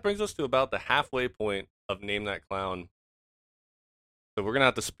that brings us to about the halfway point of Name That Clown. So we're gonna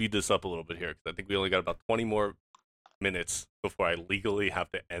have to speed this up a little bit here because I think we only got about 20 more minutes before I legally have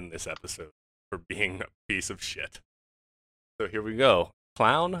to end this episode for being a piece of shit. So here we go.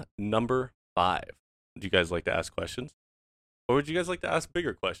 Clown number 5. Would you guys like to ask questions? Or would you guys like to ask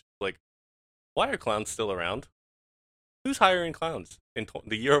bigger questions? Like, why are clowns still around? Who's hiring clowns in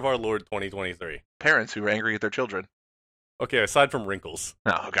the year of our Lord 2023? Parents who are angry at their children. Okay, aside from Wrinkles.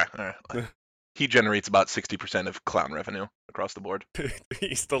 Oh, okay. All right. He generates about 60% of clown revenue across the board.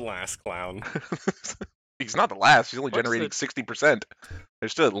 He's the last clown. He's not the last. He's only What's generating 60%.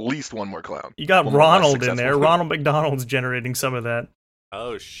 There's still at least one more clown. You got One more less Ronald in there. successful. Ronald McDonald's generating some of that.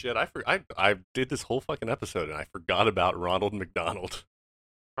 Oh shit! I did this whole fucking episode and I forgot about Ronald McDonald.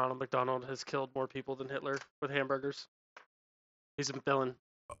 Ronald McDonald has killed more people than Hitler with hamburgers. He's a villain.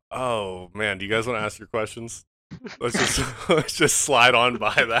 Oh man, do you guys want to ask your questions? Let's just slide on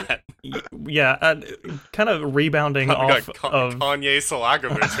by that. Yeah, kind of rebounding We off got of Kanye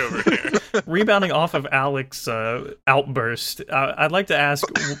Salagovich over here. rebounding off of Alec's outburst. I'd like to ask: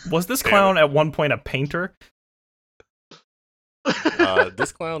 was this clown at one point a painter?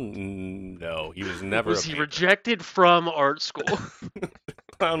 This clown, no, he was never. Was he rejected from art school?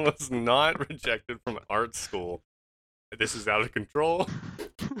 Clown was not rejected from art school. This is out of control.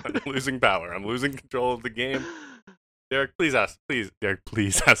 I'm losing power. I'm losing control of the game. Derek, please ask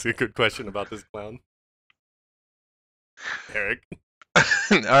a good question about this clown. Derek,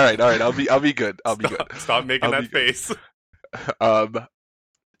 all right. I'll be good. I'll be good. Stop making I'll that be good. face.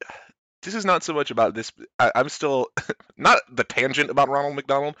 This is not so much about this. I'm still not the tangent about Ronald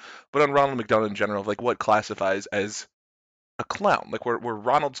McDonald, but on Ronald McDonald in general, like what classifies as a clown. Like were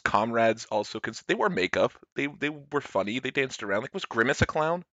Ronald's comrades also? Because they wore makeup. They were funny. They danced around. Like was Grimace a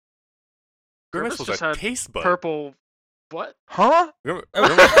clown? Grimace was just a had taste bud. Purple. What? Huh?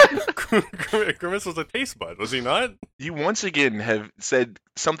 Grimace was a taste bud, was he not? You once again have said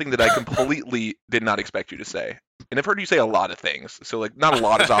something that I completely did not expect you to say. And I've heard you say a lot of things, so like not a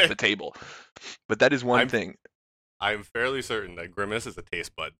lot is off the table. But that is one thing. I'm fairly certain that Grimace is a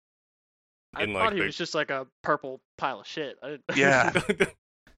taste bud. I In, thought like, he the- was just like a purple pile of shit. I didn't... Yeah.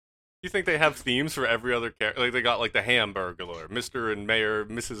 You think they have themes for every other character? Like they got like the Hamburglar, Mr. and Mayor,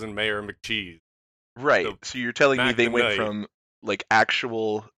 Mrs. and Mayor McCheese. Right. So, So you're telling me Mac they the went Knight. from like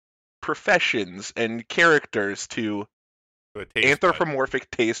actual professions and characters to a taste bud. anthropomorphic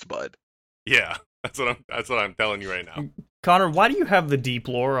taste bud. Yeah, that's what I'm telling you right now. Connor, why do you have the deep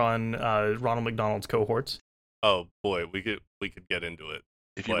lore on Ronald McDonald's cohorts? Oh boy, we could get into it.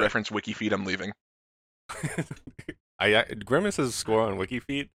 If you What? reference WikiFeed, I'm leaving. Grimace's score on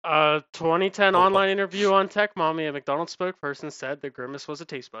WikiFeed. 2010 Oh. online interview on Tech Mommy, a McDonald's spokesperson said that Grimace was a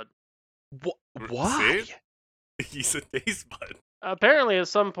taste bud. Why? See? He's a taste bud. Apparently, at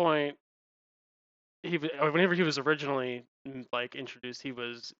some point, whenever he was originally like introduced, he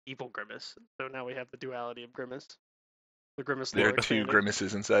was evil Grimace. So now we have the duality of Grimace. The Grimace There lore are two expanded.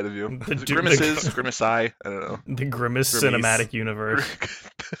 grimaces inside of you. The Is it du- grimaces, the- grimace eye. I don't know. The Grimace Grimace. cinematic universe.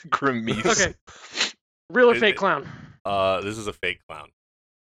 Grimace. Okay. Real or Is fake it- clown? This is a fake clown.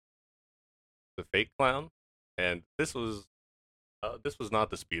 The fake clown, and this was not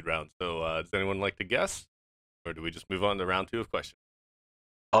the speed round. So does anyone like to guess, or do we just move on to round 2 of questions?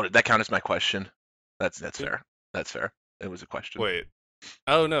 Oh, did that count as my question? That's fair. That's fair. It was a question. Wait.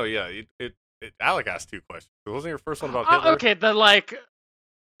 Oh no, yeah. Alec asked 2 questions. It wasn't your first one about Hitler. Okay,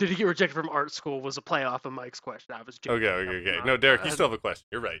 did he get rejected from art school was a playoff of Mike's question. I was joking. Okay. No, Derek, you still have a question.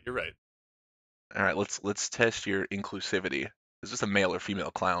 You're right. All right, let's test your inclusivity. Is this a male or female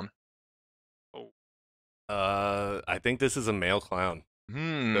clown? I think this is a male clown.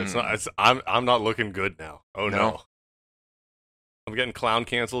 Hmm. It's not. I'm not looking good now. Oh No? no. I'm getting clown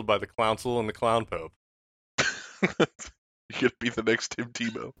canceled by the Clouncil and the Clown Pope. You could be the next Tim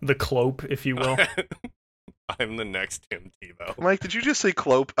Tebow. The clope, if you will. I'm the next Tim Tebow. Mike, did you just say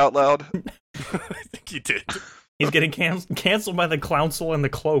clope out loud? I think he did. He's getting canceled by the Clouncil and the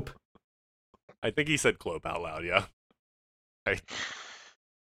clope. I think he said Clope out loud. Yeah. I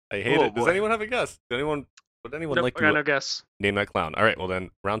hate Oh, it. Does boy. anyone have a guess? Would anyone Nope, like I got to no guess. name that clown? All right. Well then,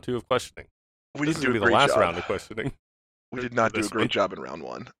 round 2 of questioning. We This didn't is do gonna a be the great last job. round of questioning. We did not do a This great one. job in round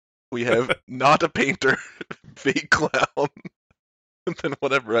 1. We have not a painter, fake clown, and then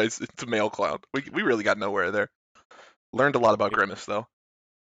whatever. It's a male clown. We really got nowhere there. Learned a lot about Grimace though.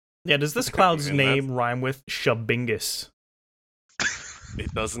 Yeah, does this clown's And that's- name rhyme with Shabingus?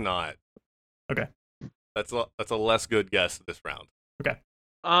 It does not. Okay. That's a less good guess this round.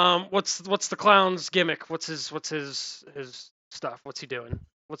 What's the clown's gimmick? What's his stuff? What's he doing?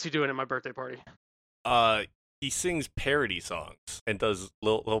 What's he doing at my birthday party? He sings parody songs and does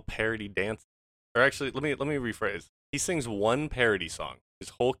little parody dance. Or actually, let me rephrase. He sings one parody song. His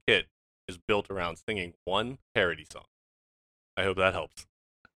whole kit is built around singing one parody song. I hope that helps.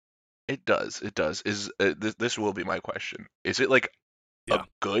 It does. It does. Is this will be my question? Is it like Yeah. a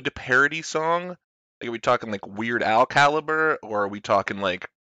good parody song? Like, are we talking like Weird Al caliber, or are we talking like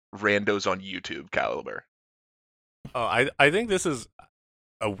randos on YouTube caliber? Oh, I think this is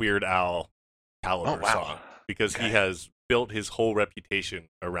a Weird Al caliber Oh, wow. song because he Okay. has built his whole reputation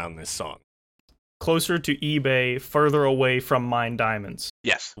around this song. Closer to eBay, further away from Mine Diamonds.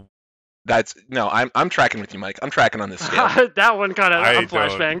 Yes. I'm tracking with you, Mike. I'm tracking on this scale. That one kind of I I'm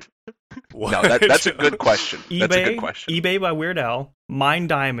flashbanged. No, that's a good question. That's a good question. eBay by Weird Al, Mine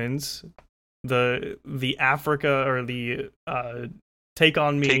Diamonds, the Africa or the Take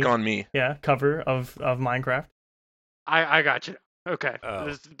on Me, Take on me. yeah, cover of Minecraft. I got you. Okay,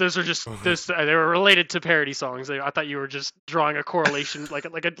 Oh. those are just they were related to parody songs. I thought you were just drawing a correlation, like a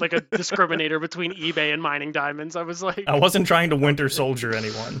discriminator between eBay and mining diamonds. I was like, I wasn't trying to Winter Soldier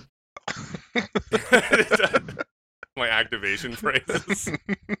anyone. My activation phrases.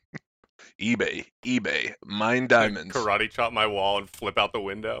 eBay, mine diamonds. Karate chop my wall and flip out the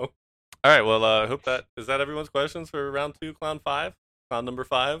window. All right. Well, I hope is that everyone's questions for round 2, clown number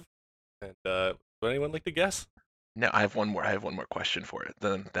 5. And would anyone like to guess? No, I have one more question for it.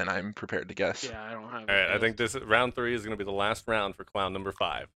 Then I'm prepared to guess. yeah, I don't have. All right. I think this round 3 is going to be the last round for clown number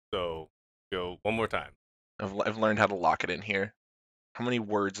 5. So go one more time. I've learned how to lock it in here. How many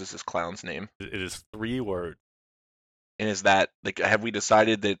words is this clown's name? It is 3 words. And is that like, have we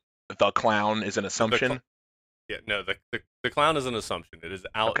decided that the clown is an assumption? Yeah. No. The clown is an assumption. It is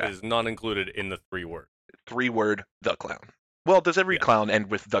Okay. It is not included in the 3 words. 3-word the clown. Well, does every Yeah. clown end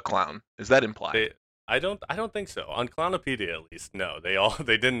with the clown? Is that implied? I don't think so. On Clownopedia, at least, no. They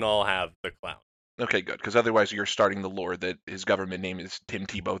didn't all have the clown. Okay, good. Because otherwise, you're starting the lore that his government name is Tim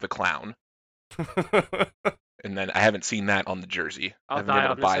Tebow the Clown, and then I haven't seen that on the jersey. I I'll haven't been die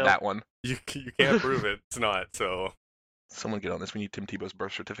able on to this buy hill. that one. you can't prove it. It's not. So Someone get on this. We need Tim Tebow's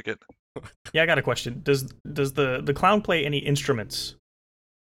birth certificate. Yeah, I got a question. Does the clown play any instruments?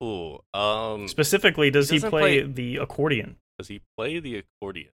 ooh. Specifically, does he doesn't play play- the accordion? Does he play the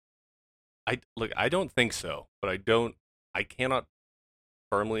accordion? I don't think so, but I cannot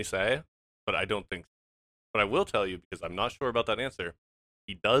firmly say. but I don't think so. But I will tell you, because I'm not sure about that answer,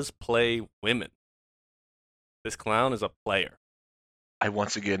 he does play women. This clown is a player. I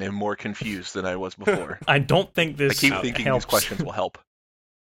once again am more confused than I was before. I don't think I this keep thinking helps. these questions will help.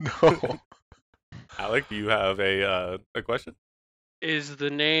 No. Alec, do you have a question? Is the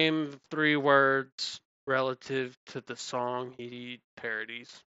name 3 words relative to the song he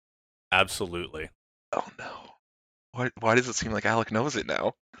parodies? Absolutely. Oh no. Why does it seem like Alec knows it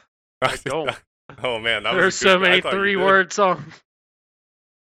now? I don't. Oh man, that There's was a so good, I many thought you 3 did. word songs.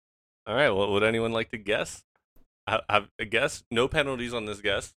 All right. Well, would anyone like to guess? Have a guess? No penalties on this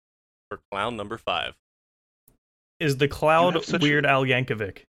guess for clown number 5. Is the You cloud have such Weird Al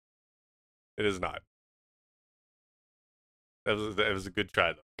Yankovic? It is not. That was a good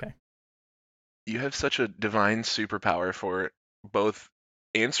try though. You have such a divine superpower for both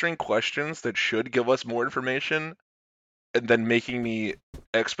answering questions that should give us more information and then making me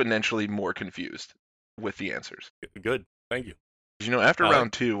exponentially more confused with the answers. Good. Thank you. You know, after Alec?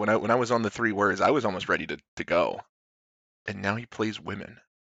 round 2, when I was on the 3 words, I was almost ready to go. And now he plays women.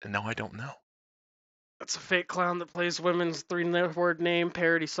 And now I don't know. That's a fake clown that plays women's 3 word name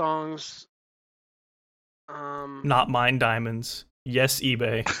parody songs. Not Mine Diamonds. Yes,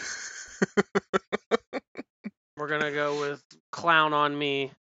 eBay. We're gonna go with Clown on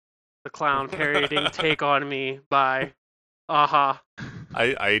Me. The clown parodying Take On Me by Aha.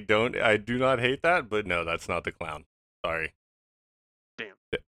 I do not hate that, but no, that's not the clown. Sorry. Damn.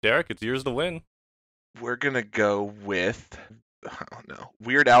 Derek, it's yours to win. We're going to go with, oh no,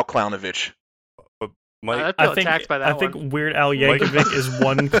 Weird Al Clownovich. Mike, I feel attacked by that I think one. Weird Al Yankovic is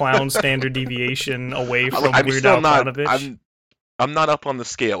one clown standard deviation away from I'm Weird still Al not, Clownovich. I'm not up on the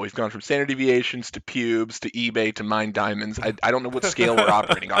scale. We've gone from standard deviations to pubes to eBay to Mine Diamonds. I don't know what scale we're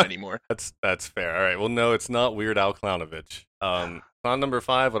operating on anymore. that's fair. All right. Well, no, it's not Weird Al Clownovich. Clown number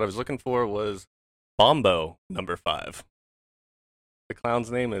 5. What I was looking for was Bombo number 5. The clown's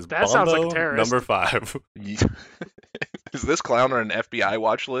name is That Bombo sounds like a terrorist. number 5. Is this clown on an FBI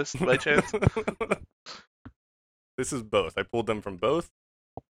watch list by chance? This is both. I pulled them from both.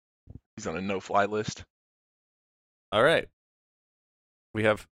 He's on a no-fly list. All right. We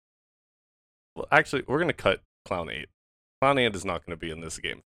have. Well, actually, we're going to cut Clown 8. Clown 8 is not going to be in this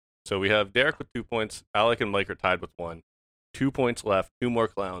game. So we have Derek with 2 points. Alec and Mike are tied with 1. 2 points left. 2 more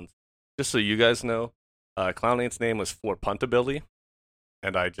clowns. Just so you guys know, Clown 8's name was Floor Puntabilly.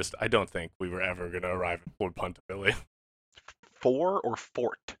 And I don't think we were ever going to arrive at Floor Puntabilly. Four or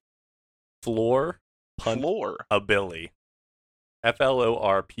fort? Floor Floor. Puntabilly.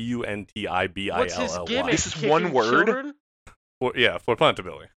 FLORPUNTIBILLY. What's his gimmick? This is Kicking one word? children? Floor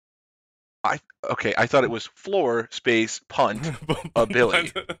Puntabilly. Okay, I thought it was floor space punt a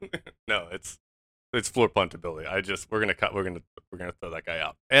Billy. No, it's Floor Puntabilly. We're gonna throw that guy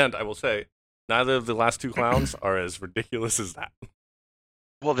out. And I will say, neither of the last 2 clowns are as ridiculous as that.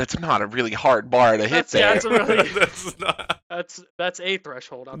 Well, that's not a really hard bar to hit there. That's really That's not. that's a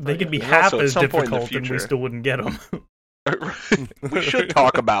threshold. I'll They tell could you. be And half also, at as some point in the difficult and we future- still wouldn't get them. We should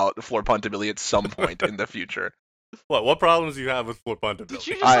talk about floor puntabilly at some point in the future. What problems do you have with Floor Puntabilly? Did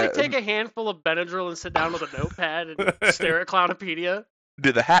you just take a handful of Benadryl and sit down with a notepad and stare at Clownopedia?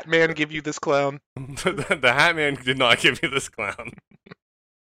 Did the Hat Man give you this clown? The Hat Man did not give you this clown.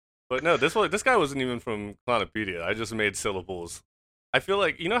 But no, this guy wasn't even from Clownopedia. I just made syllables. I feel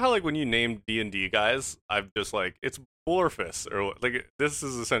like, you know how like when you name D&D guys, I'm just like, it's Blorfus, or like this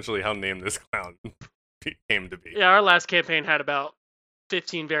is essentially how Name This Clown came to be. Yeah, our last campaign had about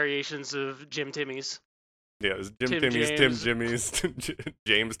 15 variations of Jim Timmy's. Yeah, it was Jim Tim Timmy's, Tim James. Jimmy's,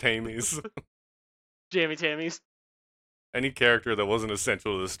 James Tammy's. Jammy Tammy's. Any character that wasn't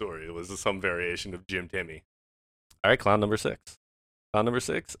essential to the story, it was some variation of Jim Timmy. All right, clown number 6. Clown number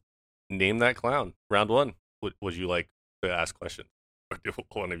 6. Name that clown. Round 1. Would you like to ask questions? Or do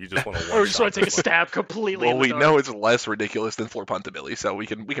one of you just want to? Or we just want to take a stab completely. Well, in the we dark. know it's less ridiculous than floor puntabilly, so we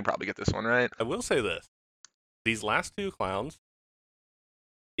can probably get this one right. I will say this: these last 2 clowns,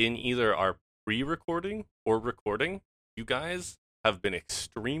 in either our pre-recording or recording, you guys have been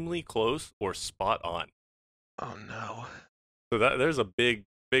extremely close or spot on. Oh no. So there's a big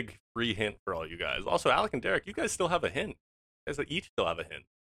free hint for all you guys. Also, Alec and Derek, you guys still have a hint. You guys each still have a hint.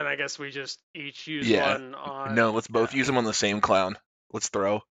 And I guess we just each use Yeah. one on. No, let's both use them on the same clown. Let's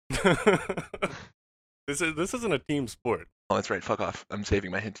throw. This isn't a team sport. Oh, that's right. Fuck off. I'm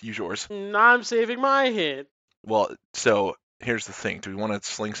saving my hint. Use yours. No, I'm saving my hint. Well, so here's the thing. Do we want to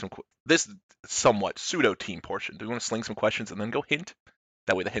sling some this somewhat pseudo team portion? Do we want to sling some questions and then go hint?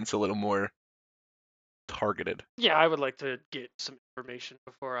 That way the hint's a little more targeted. Yeah, I would like to get some information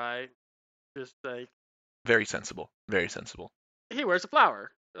before I just like, Very sensible. Very sensible. hey, where's the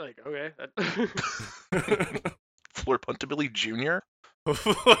flower? Like, okay. Florpuntabilly Jr.?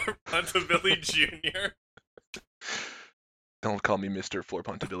 Florpuntabilly Jr. Don't call me Mr.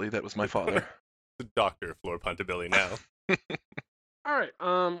 Florpuntabilly. That was my father. Dr. Florpuntabilly now. All right.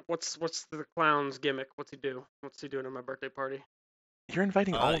 What's the clown's gimmick? What's he do? What's he doing at my birthday party? You're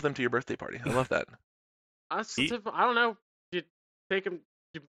inviting all of them to your birthday party. I love that. I don't know. You take him.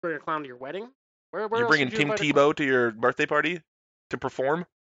 You bring a clown to your wedding? Where You're else bringing would you Tim invite a clown? Tebow to your birthday party to perform?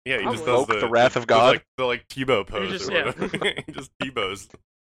 Yeah, he just Probably. does Invoke the wrath of God? the Tebow pose just- or whatever. He just Tebows.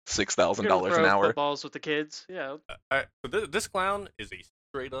 $6,000 You're gonna an throw hour. footballs with the kids. Yeah. Alright, so this clown is a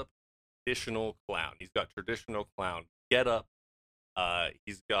straight up traditional clown. He's got traditional clown get up.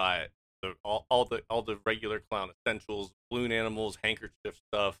 He's got all the regular clown essentials, balloon animals, handkerchief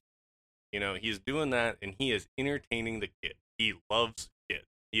stuff. You know, he's doing that, and he is entertaining the kid. He loves kids.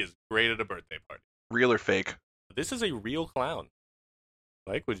 He is great at a birthday party. Real or fake? This is a real clown.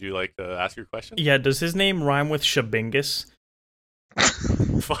 Mike, would you like to ask your question? Yeah, does his name rhyme with Shabingus?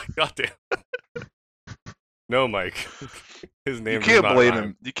 Fuck, goddamn. No, Mike. His name. You does can't not blame rhyme.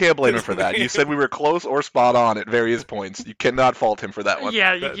 him. You can't blame him for that. You said we were close or spot on at various points. You cannot fault him for that one.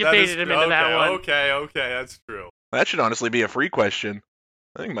 Yeah, That- you that baited is- him into that one. Okay, that's true. That should honestly be a free question.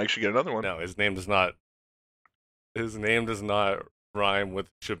 I think Mike should get another one. No, his name does not. His name does not rhyme with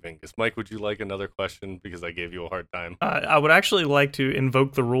Shabingus. Mike, would you like another question? Because I gave you a hard time. I would actually like to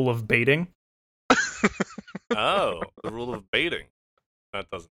invoke the rule of baiting. Oh, the rule of baiting. That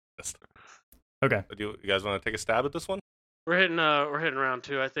doesn't exist. Okay. Do you guys want to take a stab at this one? We're hitting round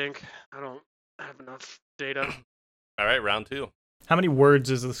 2, I think. I don't have enough data. All right, round 2. How many words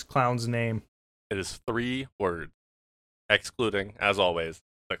is this clown's name? It is 3 words, excluding, as always,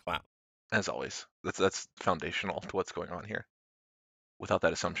 the clown. As always, that's foundational to what's going on here. Without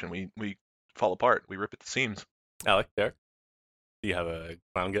that assumption, we fall apart. We rip at the seams. Alec, Derek, do you have a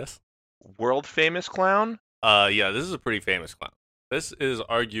clown guess? World famous clown? Yeah, this is a pretty famous clown. This is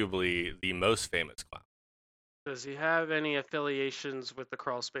arguably the most famous clown. Does he have any affiliations with the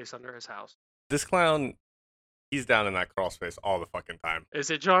crawl space under his house? This clown, he's down in that crawl space all the fucking time. Is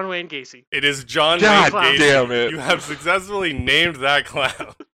it John Wayne Gacy? It is John God Wayne Gacy. damn it. You have successfully named that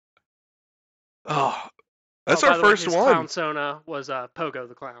clown. Oh, that's Oh, by our the way, first his one. Clown Sona was Pogo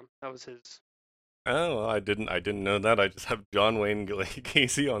the clown. That was his. Oh, well, I didn't know that. I just have John Wayne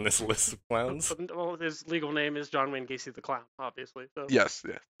Gacy on this list of clowns. Well, his legal name is John Wayne Gacy the clown, obviously. So. Yes,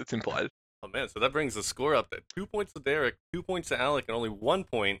 it's implied. Oh man, so that brings the score up to 2 points to Derek, 2 points to Alec, and only 1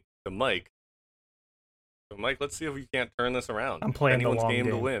 point to Mike. So Mike, let's see if we can't turn this around. I'm playing the Anyone's long game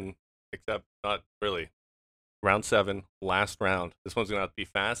to game. win, except not really. Round 7, last round. This one's gonna have to be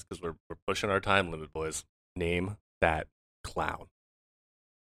fast because we're pushing our time limit, boys. Name that clown.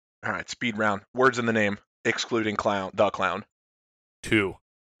 All right, speed round. Words in the name, excluding clown. The clown. 2.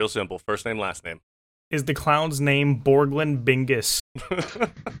 Real simple. First name, last name. Is the clown's name Borglin Bingus?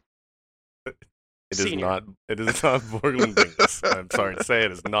 It is Senior. not. It is not Borglin Bingus. I'm sorry to say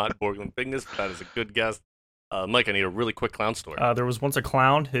it is not Borglin Bingus. But that is a good guess. Mike, I need a really quick clown story. There was once a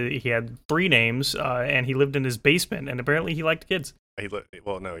clown. He had 3 names, and he lived in his basement, and apparently he liked kids.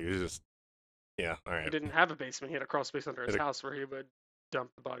 Well, no, he was just. Yeah, all He right. didn't have a basement. He had a crawl space under his Had a- house where he would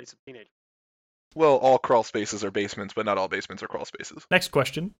dump the bodies of teenagers. Well, all crawl spaces are basements, but not all basements are crawl spaces. Next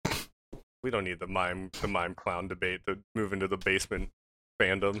question. We don't need the mime clown debate to move into the basement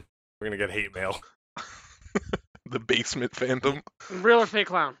fandom. We're gonna get hate mail. The basement phantom. Real or fake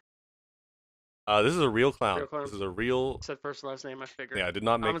clown? This is a real clown. Real clown. This is a real. Said first and last name. I figured. Yeah, I did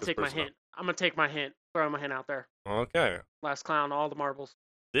not I'm make gonna this take my person up. hint. I'm gonna take my hint. Throw my hint out there. Okay. Last clown, all the marbles.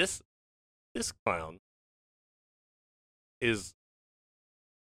 This clown is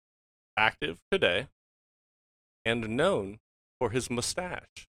active today and known for his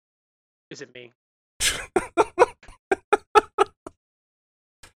mustache. Is it me?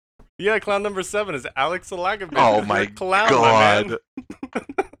 Yeah, clown number 7 is Alex Alagovich. Oh my clown, god. My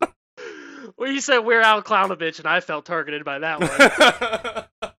Well, you said We're Al Clownovich, and I felt targeted by that one.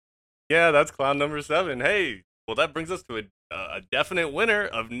 man. Yeah, that's clown number 7. Hey, well, that brings us to a definite winner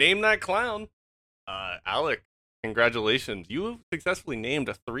of Name That Clown. Alec, congratulations. You have successfully named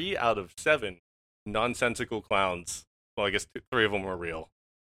 3 out of 7 nonsensical clowns. Well, I guess 3 of them were real.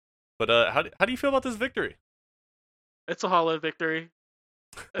 But how do you feel about this victory? It's a hollow victory.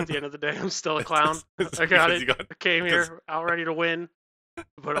 At the end of the day, I'm still a clown. It's I got because it. you I came here out ready to win,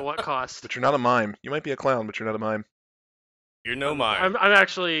 but at what cost? But you're not a mime. You might be a clown, but you're not a mime. You're no mime. I'm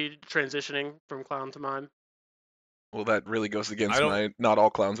actually transitioning from clown to mime. Well, that really goes against I don't- my not all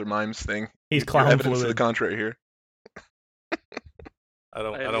clowns are mimes thing. He's Your clown evidence to the fluid. contrary here. I I am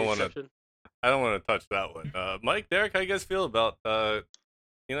don't the want to. exception. I don't want to touch that one. Mike, Derek, how you guys feel about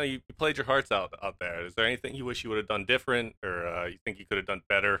you played your hearts out there. Is there anything you wish you would have done different, or you think you could have done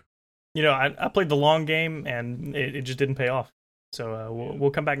better? I played the long game, and it just didn't pay off. So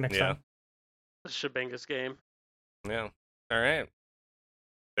we'll come back next time. The Shabangus game. Yeah. All right.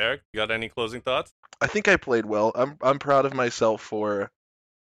 Derek, you got any closing thoughts? I think I played well. I'm proud of myself for,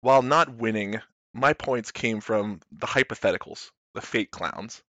 while not winning, my points came from the hypotheticals, the fake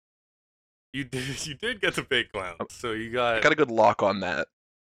clowns. You did get the fake clowns, so you got... I got a good lock on that.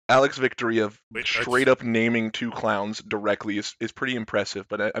 Alex victory of straight up naming 2 clowns directly is pretty impressive,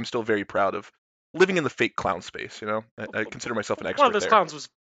 but I'm still very proud of living in the fake clown space, I consider myself an expert One of those there. clowns was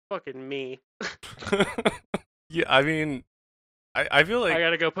fucking me. Yeah, I mean, I feel like... I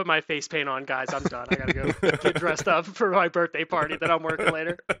gotta go put my face paint on, guys. I'm done. I gotta go get dressed up for my birthday party that I'm working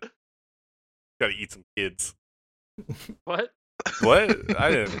later. Gotta eat some kids. What? What?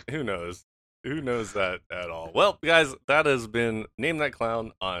 Who knows? Who knows that at all? Well, guys, that has been Name That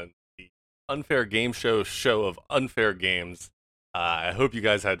Clown on the Unfair Game Show of Unfair Games. I hope you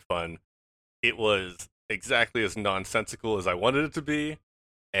guys had fun. It was exactly as nonsensical as I wanted it to be,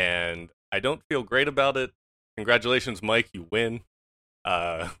 and I don't feel great about it. Congratulations, Mike, you win.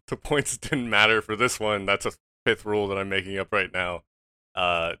 The points didn't matter for this one. That's a 5th rule that I'm making up right now.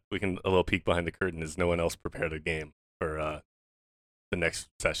 A little peek behind the curtain is no one else prepared a game for the next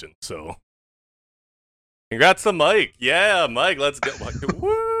session, so... Congrats to Mike. Yeah, Mike, let's go.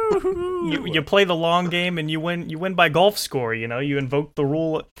 Woo! You play the long game and you win by golf score, You invoke the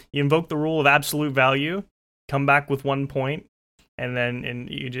rule of absolute value, come back with 1 point, and then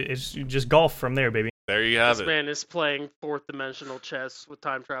you just golf from there, baby. There you have it. This man is playing 4th dimensional chess with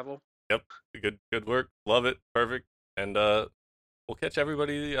time travel. Yep. Good work. Love it. Perfect. And we'll catch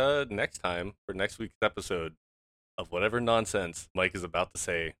everybody next time for next week's episode of whatever nonsense Mike is about to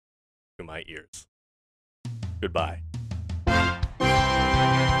say to my ears. Goodbye.